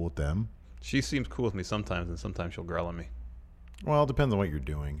totally cool with them. She seems cool with me sometimes, and sometimes she'll growl at me. Well, it depends on what you're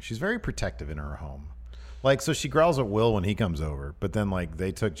doing. She's very protective in her home. So she growls at Will when he comes over, but then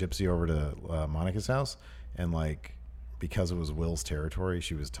they took Gypsy over to Monica's house, and because it was Will's territory,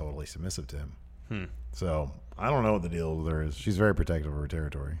 she was totally submissive to him. So I don't know what the deal with her is. She's very protective of her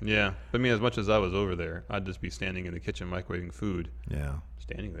territory. Yeah, but as much as I was over there, I'd just be standing in the kitchen microwaving food. Yeah,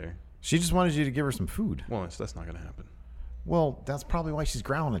 standing there. She just wanted you to give her some food. Well, that's not going to happen. Well, that's probably why she's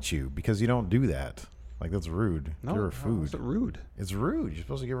growling at you, because you don't do that. That's rude. No, give her food. It's rude. It's rude. You're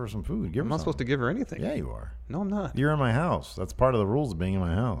supposed to give her some food. I'm not supposed to give her anything. Yeah, you are. No, I'm not. You're in my house. That's part of the rules of being in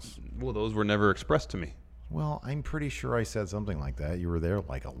my house. Well, those were never expressed to me. Well, I'm pretty sure I said something like that. You were there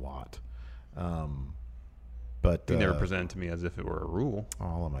a lot. But you never presented to me as if it were a rule. Oh,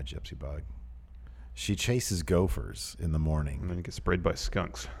 I love my Gypsy bug. She chases gophers in the morning. And then gets sprayed by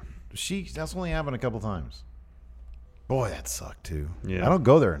skunks. That's only happened a couple times. Boy, that sucked too. Yeah. I don't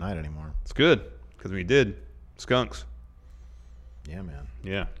go there at night anymore. It's good, because we did. Skunks. Yeah, man.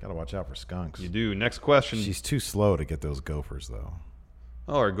 Yeah. Gotta watch out for skunks. You do. Next question. She's too slow to get those gophers, though.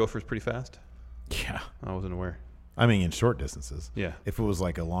 Oh, are gophers pretty fast? Yeah. I wasn't aware. I mean, in short distances. Yeah. If it was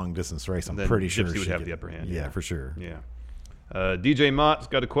a long distance race, I'm then pretty sure Gypsy would she'd have the upper hand. Yeah, for sure. Yeah. DJ Mott's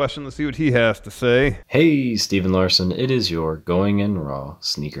got a question. Let's see what he has to say. Hey, Steven Larson. It is your Going in Raw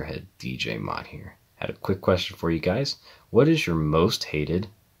sneakerhead DJ Mott here. Had a quick question for you guys. What is your most hated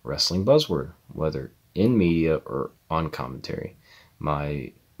wrestling buzzword, whether in media or on commentary?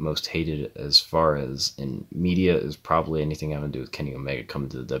 My most hated as far as in media is probably anything having to do with Kenny Omega coming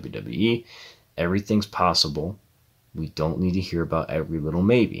to the WWE. Everything's possible. We don't need to hear about every little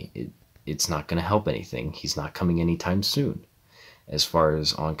maybe. It's not going to help anything. He's not coming anytime soon. As far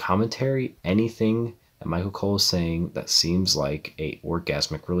as on commentary, anything that Michael Cole is saying that seems like a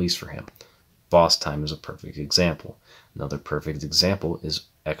orgasmic release for him. Boss Time is a perfect example. Another perfect example is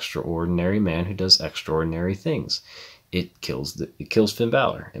Extraordinary Man Who Does Extraordinary Things. It kills Finn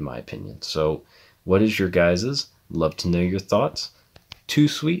Balor, in my opinion. So, what is your guys's? Love to know your thoughts. Too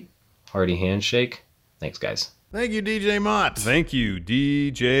sweet. Hearty handshake. Thanks, guys. Thank you, DJ Mott. Thank you,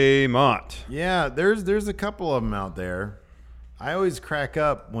 DJ Mott. Yeah, there's a couple of them out there. I always crack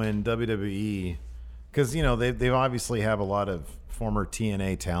up when WWE, because they obviously have a lot of former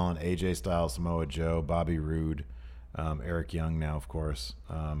TNA talent: AJ Styles, Samoa Joe, Bobby Roode, Eric Young now, of course.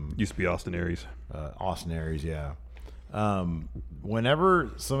 Used to be Austin Aries. Austin Aries, yeah.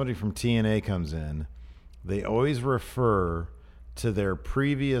 Whenever somebody from TNA comes in, they always refer to their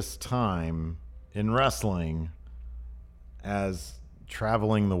previous time in wrestling as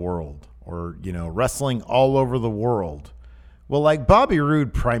traveling the world, or wrestling all over the world. Well, like Bobby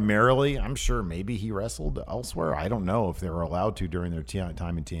Roode primarily, I'm sure maybe he wrestled elsewhere. I don't know if they were allowed to during their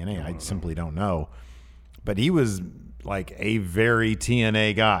time in TNA. I simply don't know. But he was like a very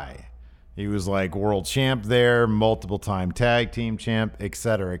TNA guy. He was like world champ there, multiple time tag team champ, et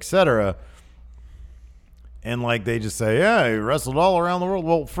cetera, et cetera. And like they just say, yeah, he wrestled all around the world.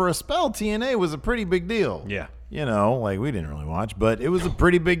 Well, for a spell, TNA was a pretty big deal. Yeah. Like we didn't really watch, but it was a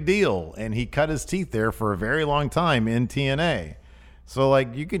pretty big deal. And he cut his teeth there for a very long time in TNA. So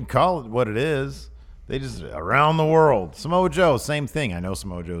like you can call it what it is. They just around the world. Samoa Joe, same thing. I know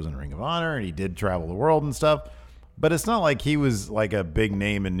Samoa Joe's in Ring of Honor and he did travel the world and stuff. But it's not like he was like a big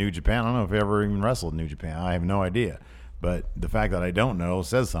name in New Japan. I don't know if he ever even wrestled in New Japan. I have no idea. But the fact that I don't know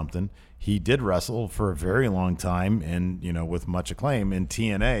says something. He did wrestle for a very long time and, with much acclaim in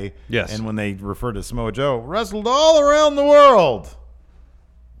TNA. Yes. And when they refer to Samoa Joe, wrestled all around the world.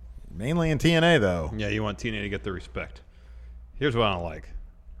 Mainly in TNA, though. Yeah, you want TNA to get the respect. Here's what I don't like.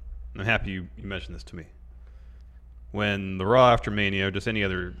 I'm happy you mentioned this to me. When the Raw after Mania, or just any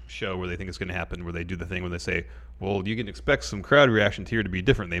other show where they think it's going to happen, where they do the thing where they say, well, you can expect some crowd reactions here to be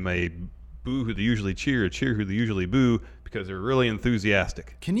different. They may boo who they usually cheer who they usually boo because they're really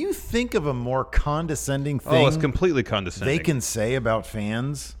enthusiastic. Can you think of a more condescending thing? Oh, it's completely condescending. They can say about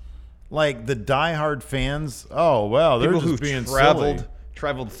fans? Like the diehard fans, oh, well, they're people just who've being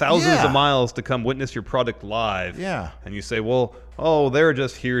traveled thousands of miles to come witness your product live. Yeah. And you say, well, they're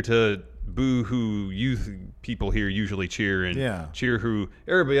just here to boo who people here usually cheer and cheer who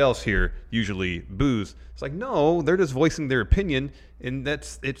everybody else here usually boos. It's like, no, they're just voicing their opinion, and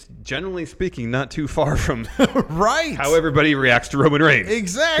it's generally speaking not too far from right how everybody reacts to Roman Reigns.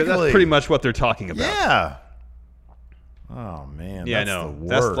 Exactly. 'Cause that's pretty much what they're talking about. Yeah. Oh, man. Yeah, that's I know. The worst.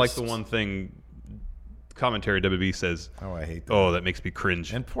 That's like the one thing commentary WB says. Oh, I hate that. Oh, that makes me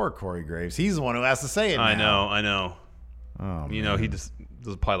cringe. And poor Corey Graves. He's the one who has to say it now. I know. Oh, he just this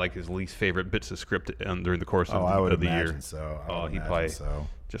is probably like his least favorite bits of script during the course of the year. So. He probably so.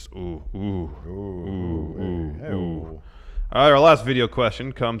 Just ooh. All right, our last video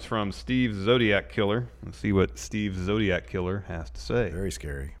question comes from Steve Zodiac Killer. Let's see what Steve Zodiac Killer has to say. Very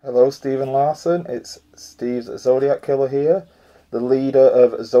scary. Hello, Stephen Larson. It's Steve Zodiac Killer here, the leader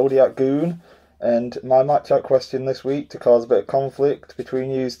of Zodiac Goon. And my match chat question this week, to cause a bit of conflict between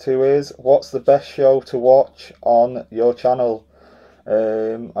you two, is what's the best show to watch on your channel?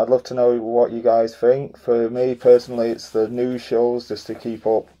 I'd love to know what you guys think. For me personally, it's the news shows, just to keep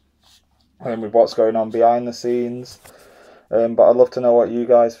up with what's going on behind the scenes. But I'd love to know what you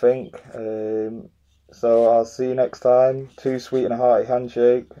guys think. So I'll see you next time. Too sweet and a hearty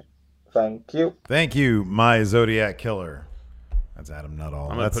handshake. Thank you. Thank you, my Zodiac Killer. That's Adam Nuttall.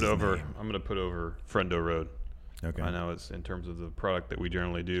 I'm gonna put over Friendo Road. Okay. I know it's in terms of the product that we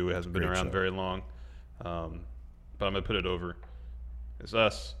generally do. It hasn't been around very long, but I'm gonna put it over. It's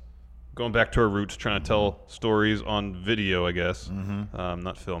us going back to our roots, trying to tell stories on video, I guess.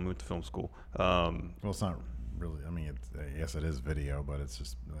 Not film. We went to film school. Well, it's not really. I mean, yes, it is video, but it's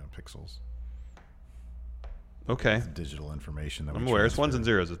just pixels. Okay. It's digital information. That I'm aware. It's ones and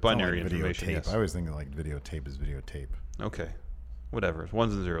zeros. It's binary information. Videotape. Yes. I always think like videotape is videotape. Okay. Whatever. It's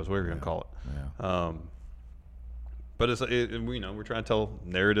ones and zeros, whatever you're going to call it. Yeah. But we're trying to tell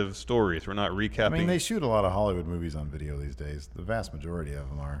narrative stories. We're not recapping. I mean, they shoot a lot of Hollywood movies on video these days. The vast majority of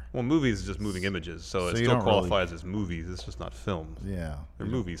them are. Well, movies is just moving images, so it still qualifies as movies. It's just not films. Yeah. They're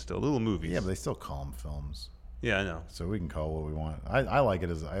movies still, little movies. Yeah, but they still call them films. Yeah, I know. So we can call what we want. I like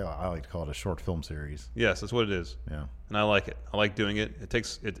it as I like to call it a short film series. Yes, that's what it is. Yeah. And I like it. I like doing it.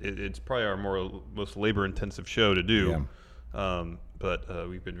 It's probably our most labor intensive show to do. Yeah. But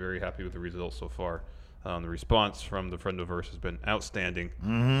we've been very happy with the results so far. The response from the Friendoverse has been outstanding.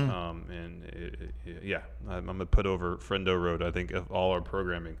 Mm-hmm. I'm going to put over Friendo Road. I think of all our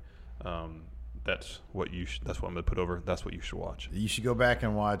programming, that's what I'm going to put over. That's what you should watch. You should go back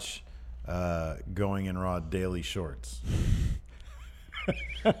and watch Going in Raw Daily Shorts.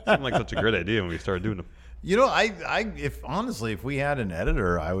 Seemed like such a great idea when we started doing them. You know, if we had an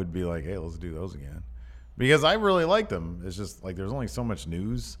editor, I would be like, hey, let's do those again, because I really like them. It's just like there's only so much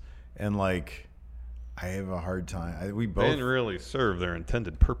news, and like I have a hard time. We both They didn't really serve their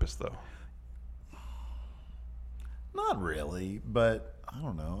intended purpose, though. Not really, but I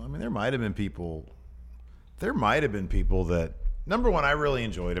don't know. I mean, there might have been people that, number one, I really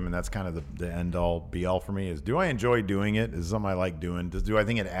enjoyed them, and that's kind of the end all be all for me. Is, do I enjoy doing it? Is it something I like doing? Do I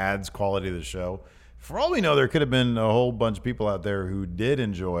think it adds quality to the show? For all we know, there could have been a whole bunch of people out there who did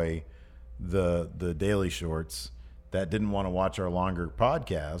enjoy the daily shorts that didn't want to watch our longer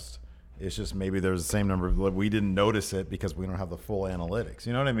podcast. It's just maybe there's the same number of, we didn't notice it because we don't have the full analytics.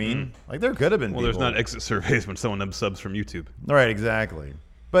 You know what I mean? Mm-hmm. Like there could have been Well, people. there's not exit surveys when someone unsubs from YouTube. Right, exactly.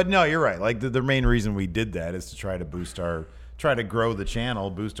 But no, you're right. Like the main reason we did that is to try to grow the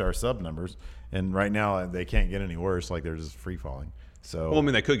channel, boost our sub numbers. And right now they can't get any worse. Like they're just free falling. So, well, I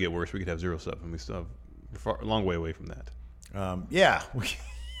mean, they could get worse. We could have 0 sub, and we still have a long way away from that. Yeah.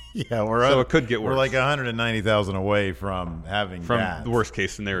 So it could get worse. We're like 190,000 away from having that. The worst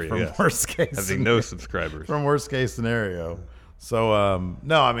case scenario. From yes. worst case having scenario. no subscribers. From worst case scenario. So,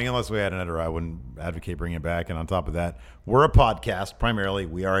 no, I mean, unless we had an editor, I wouldn't advocate bringing it back. And on top of that, we're a podcast. Primarily,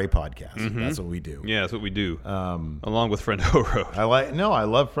 we are a podcast. Mm-hmm. That's what we do. Yeah, that's what we do. Along with Friendo Road. I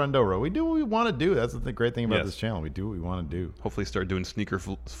love Friendo Road. We do what we want to do. That's the great thing about this channel. We do what we want to do. Hopefully start doing sneaker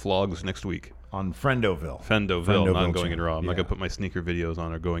vlogs next week. On Friendoville. Friendoville, not Going in channel. Raw. I'm not going to put my sneaker videos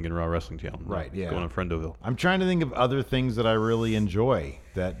on our Going in Raw wrestling channel. Right, yeah. Going on Friendoville. I'm trying to think of other things that I really enjoy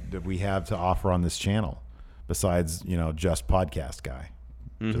that we have to offer on this channel besides, just podcast guy.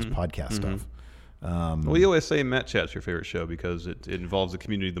 Just podcast stuff. Well, you always say Matt Chat's your favorite show because it involves the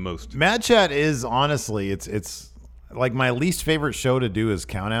community the most. Matt Chat is honestly, it's like my least favorite show to do is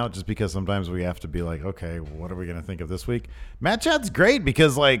Count Out, just because sometimes we have to be like, okay, what are we going to think of this week? Matt Chat's great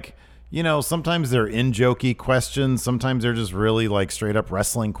because sometimes they're in-jokey questions. Sometimes they're just really like straight up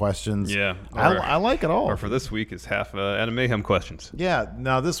wrestling questions. Yeah. I like it all. Oh. Or for this week, it's half Adam Mayhem questions. Yeah.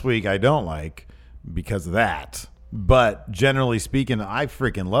 Now this week I don't like because of that. But generally speaking, I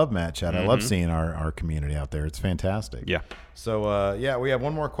freaking love Matt Chat. I love seeing our community out there. It's fantastic. Yeah. So, we have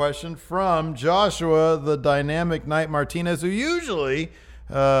one more question from Joshua, the Dynamic Knight Martinez, who usually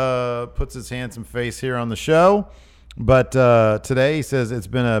puts his handsome face here on the show. But today he says it's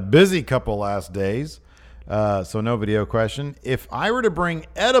been a busy couple last days, so no video question. If I were to bring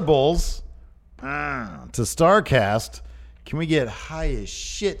edibles to StarCast, can we get high as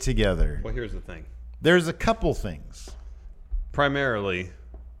shit together? Well, here's the thing. There's a couple things. Primarily,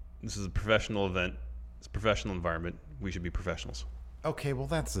 this is a professional event. It's a professional environment. We should be professionals. Okay, well,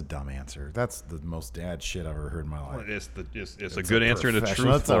 that's a dumb answer. That's the most dad shit I've ever heard in my life. Well, it's a good answer and a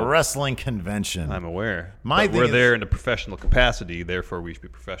truthful. It's a wrestling convention. I'm aware. But we're there in a professional capacity, therefore we should be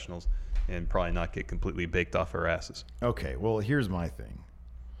professionals and probably not get completely baked off our asses. Okay, well, here's my thing.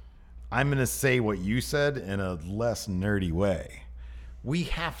 I'm going to say what you said in a less nerdy way. We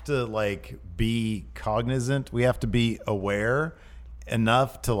have to be cognizant. We have to be aware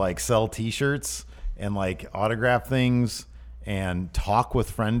enough to sell t-shirts and autograph things and talk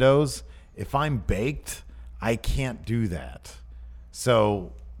with friendos. If I'm baked, I can't do that.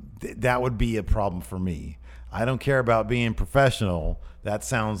 So that would be a problem for me. I don't care about being professional. That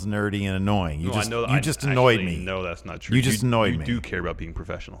sounds nerdy and annoying. You just annoyed me. No, that's not true. You just annoyed me. You do care about being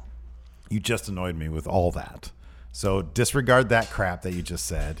professional. You just annoyed me with all that. So disregard that crap that you just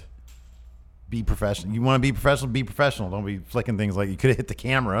said. Be professional. You want to be professional? Be professional. Don't be flicking things like you could have hit the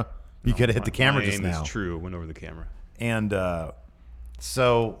camera. You could have hit the camera just now. It's true. It went over the camera. And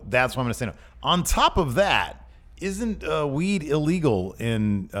so that's what I'm going to say. No. On top of that, isn't weed illegal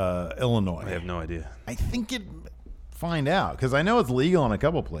in Illinois? I have no idea. I think find out because I know it's legal in a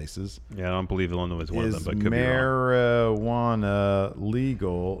couple places. Yeah, I don't believe Illinois is one of them, but it could marijuana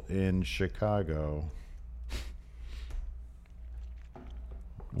legal in Chicago?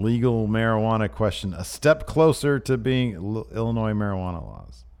 Legal marijuana question. A step closer to being Illinois marijuana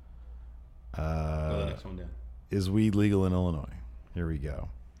laws. The next one down. Is weed legal in Illinois? Here we go.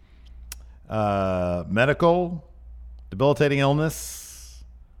 Medical, debilitating illness,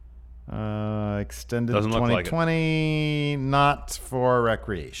 extended 2020, not for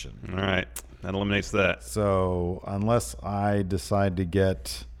recreation. All right. That eliminates that. So unless I decide to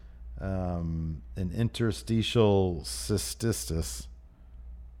get an interstitial cystitis,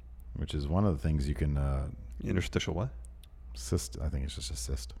 which is one of the things you can. Interstitial what? Cyst. I think it's just a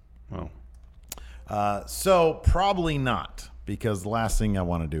cyst. Oh. So probably not, because the last thing I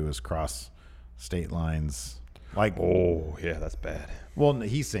want to do is cross state lines. Like, oh yeah, that's bad. Well,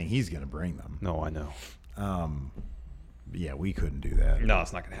 he's saying he's going to bring them. No, I know. Yeah, we couldn't do that. No,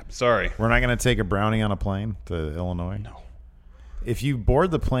 it's not going to happen. Sorry. We're not going to take a brownie on a plane to Illinois? No. If you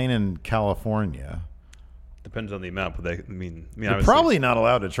board the plane in California... Depends on the amount, but you're probably not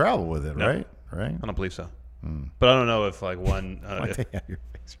allowed to travel with it, no. right? Right? I don't believe so. But I don't know if like one...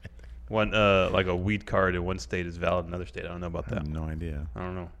 like a weed card in one state is valid in another state. I don't know about that. I have no idea. I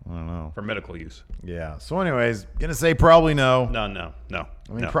don't know. For medical use. Yeah. So anyways, going to say probably no. No.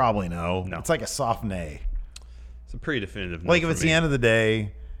 I mean, probably no. It's like a soft nay. It's a pretty definitive no. Like if it's the end of the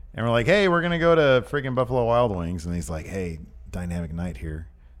day and we're like, hey, we're going to go to freaking Buffalo Wild Wings. And he's like, hey, dynamic night here.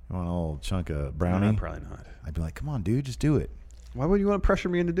 You want a little chunk of brownie? No, probably not. I'd be like, come on, dude, just do it. Why would you want to pressure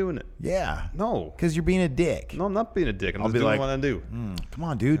me into doing it? Yeah. No. Because you're being a dick. No, I'm not being a dick. I'm just doing what I do. Come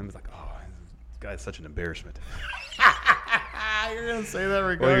on, dude. I'm like, oh, this guy's such an embarrassment. You're going to say that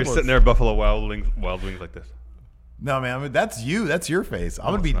regardless. Well, you're sitting there at Buffalo Wild Wings like this. No, man, I mean, that's you. That's your face.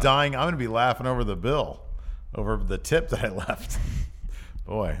 I'm going to be dying. I'm going to be laughing over the bill, over the tip that I left.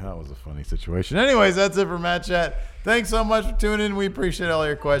 Boy, that was a funny situation. Anyways, that's it for Matt Chat. Thanks so much for tuning in. We appreciate all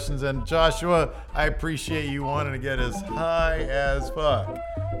your questions. And Joshua, I appreciate you wanting to get as high as fuck.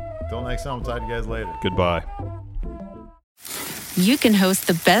 Until next time, I'll talk to you guys later. Goodbye. You can host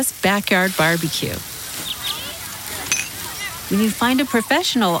the best backyard barbecue when you find a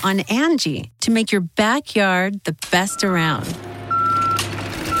professional on Angie to make your backyard the best around.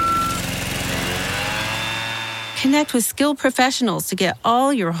 Connect with skilled professionals to get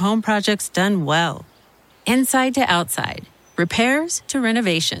all your home projects done well. Inside to outside, repairs to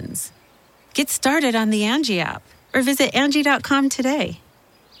renovations. Get started on the Angie app or visit Angie.com today.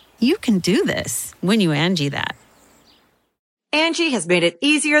 You can do this when you Angie that. Angie has made it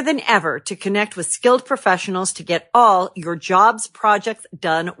easier than ever to connect with skilled professionals to get all your jobs projects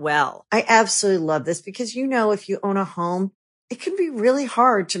done well. I absolutely love this because, if you own a home, it can be really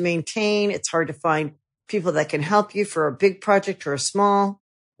hard to maintain. It's hard to find people that can help you for a big project or a small.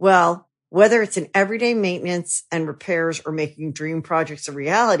 Well, whether it's in everyday maintenance and repairs or making dream projects a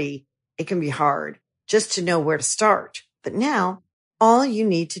reality, it can be hard just to know where to start. But now, all you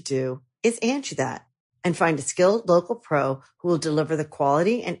need to do is Angie that and find a skilled local pro who will deliver the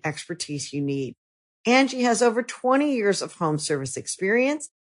quality and expertise you need. Angie has over 20 years of home service experience,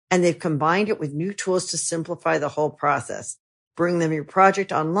 and they've combined it with new tools to simplify the whole process. Bring them your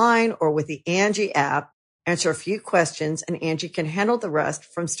project online or with the Angie app. Answer a few questions, and Angie can handle the rest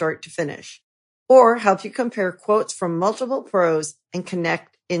from start to finish. Or help you compare quotes from multiple pros and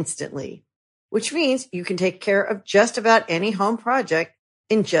connect instantly. Which means you can take care of just about any home project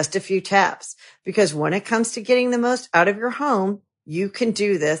in just a few taps. Because when it comes to getting the most out of your home, you can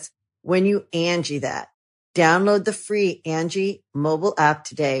do this when you Angie that. Download the free Angie mobile app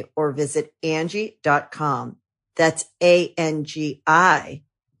today or visit Angie.com. That's ANGI.com.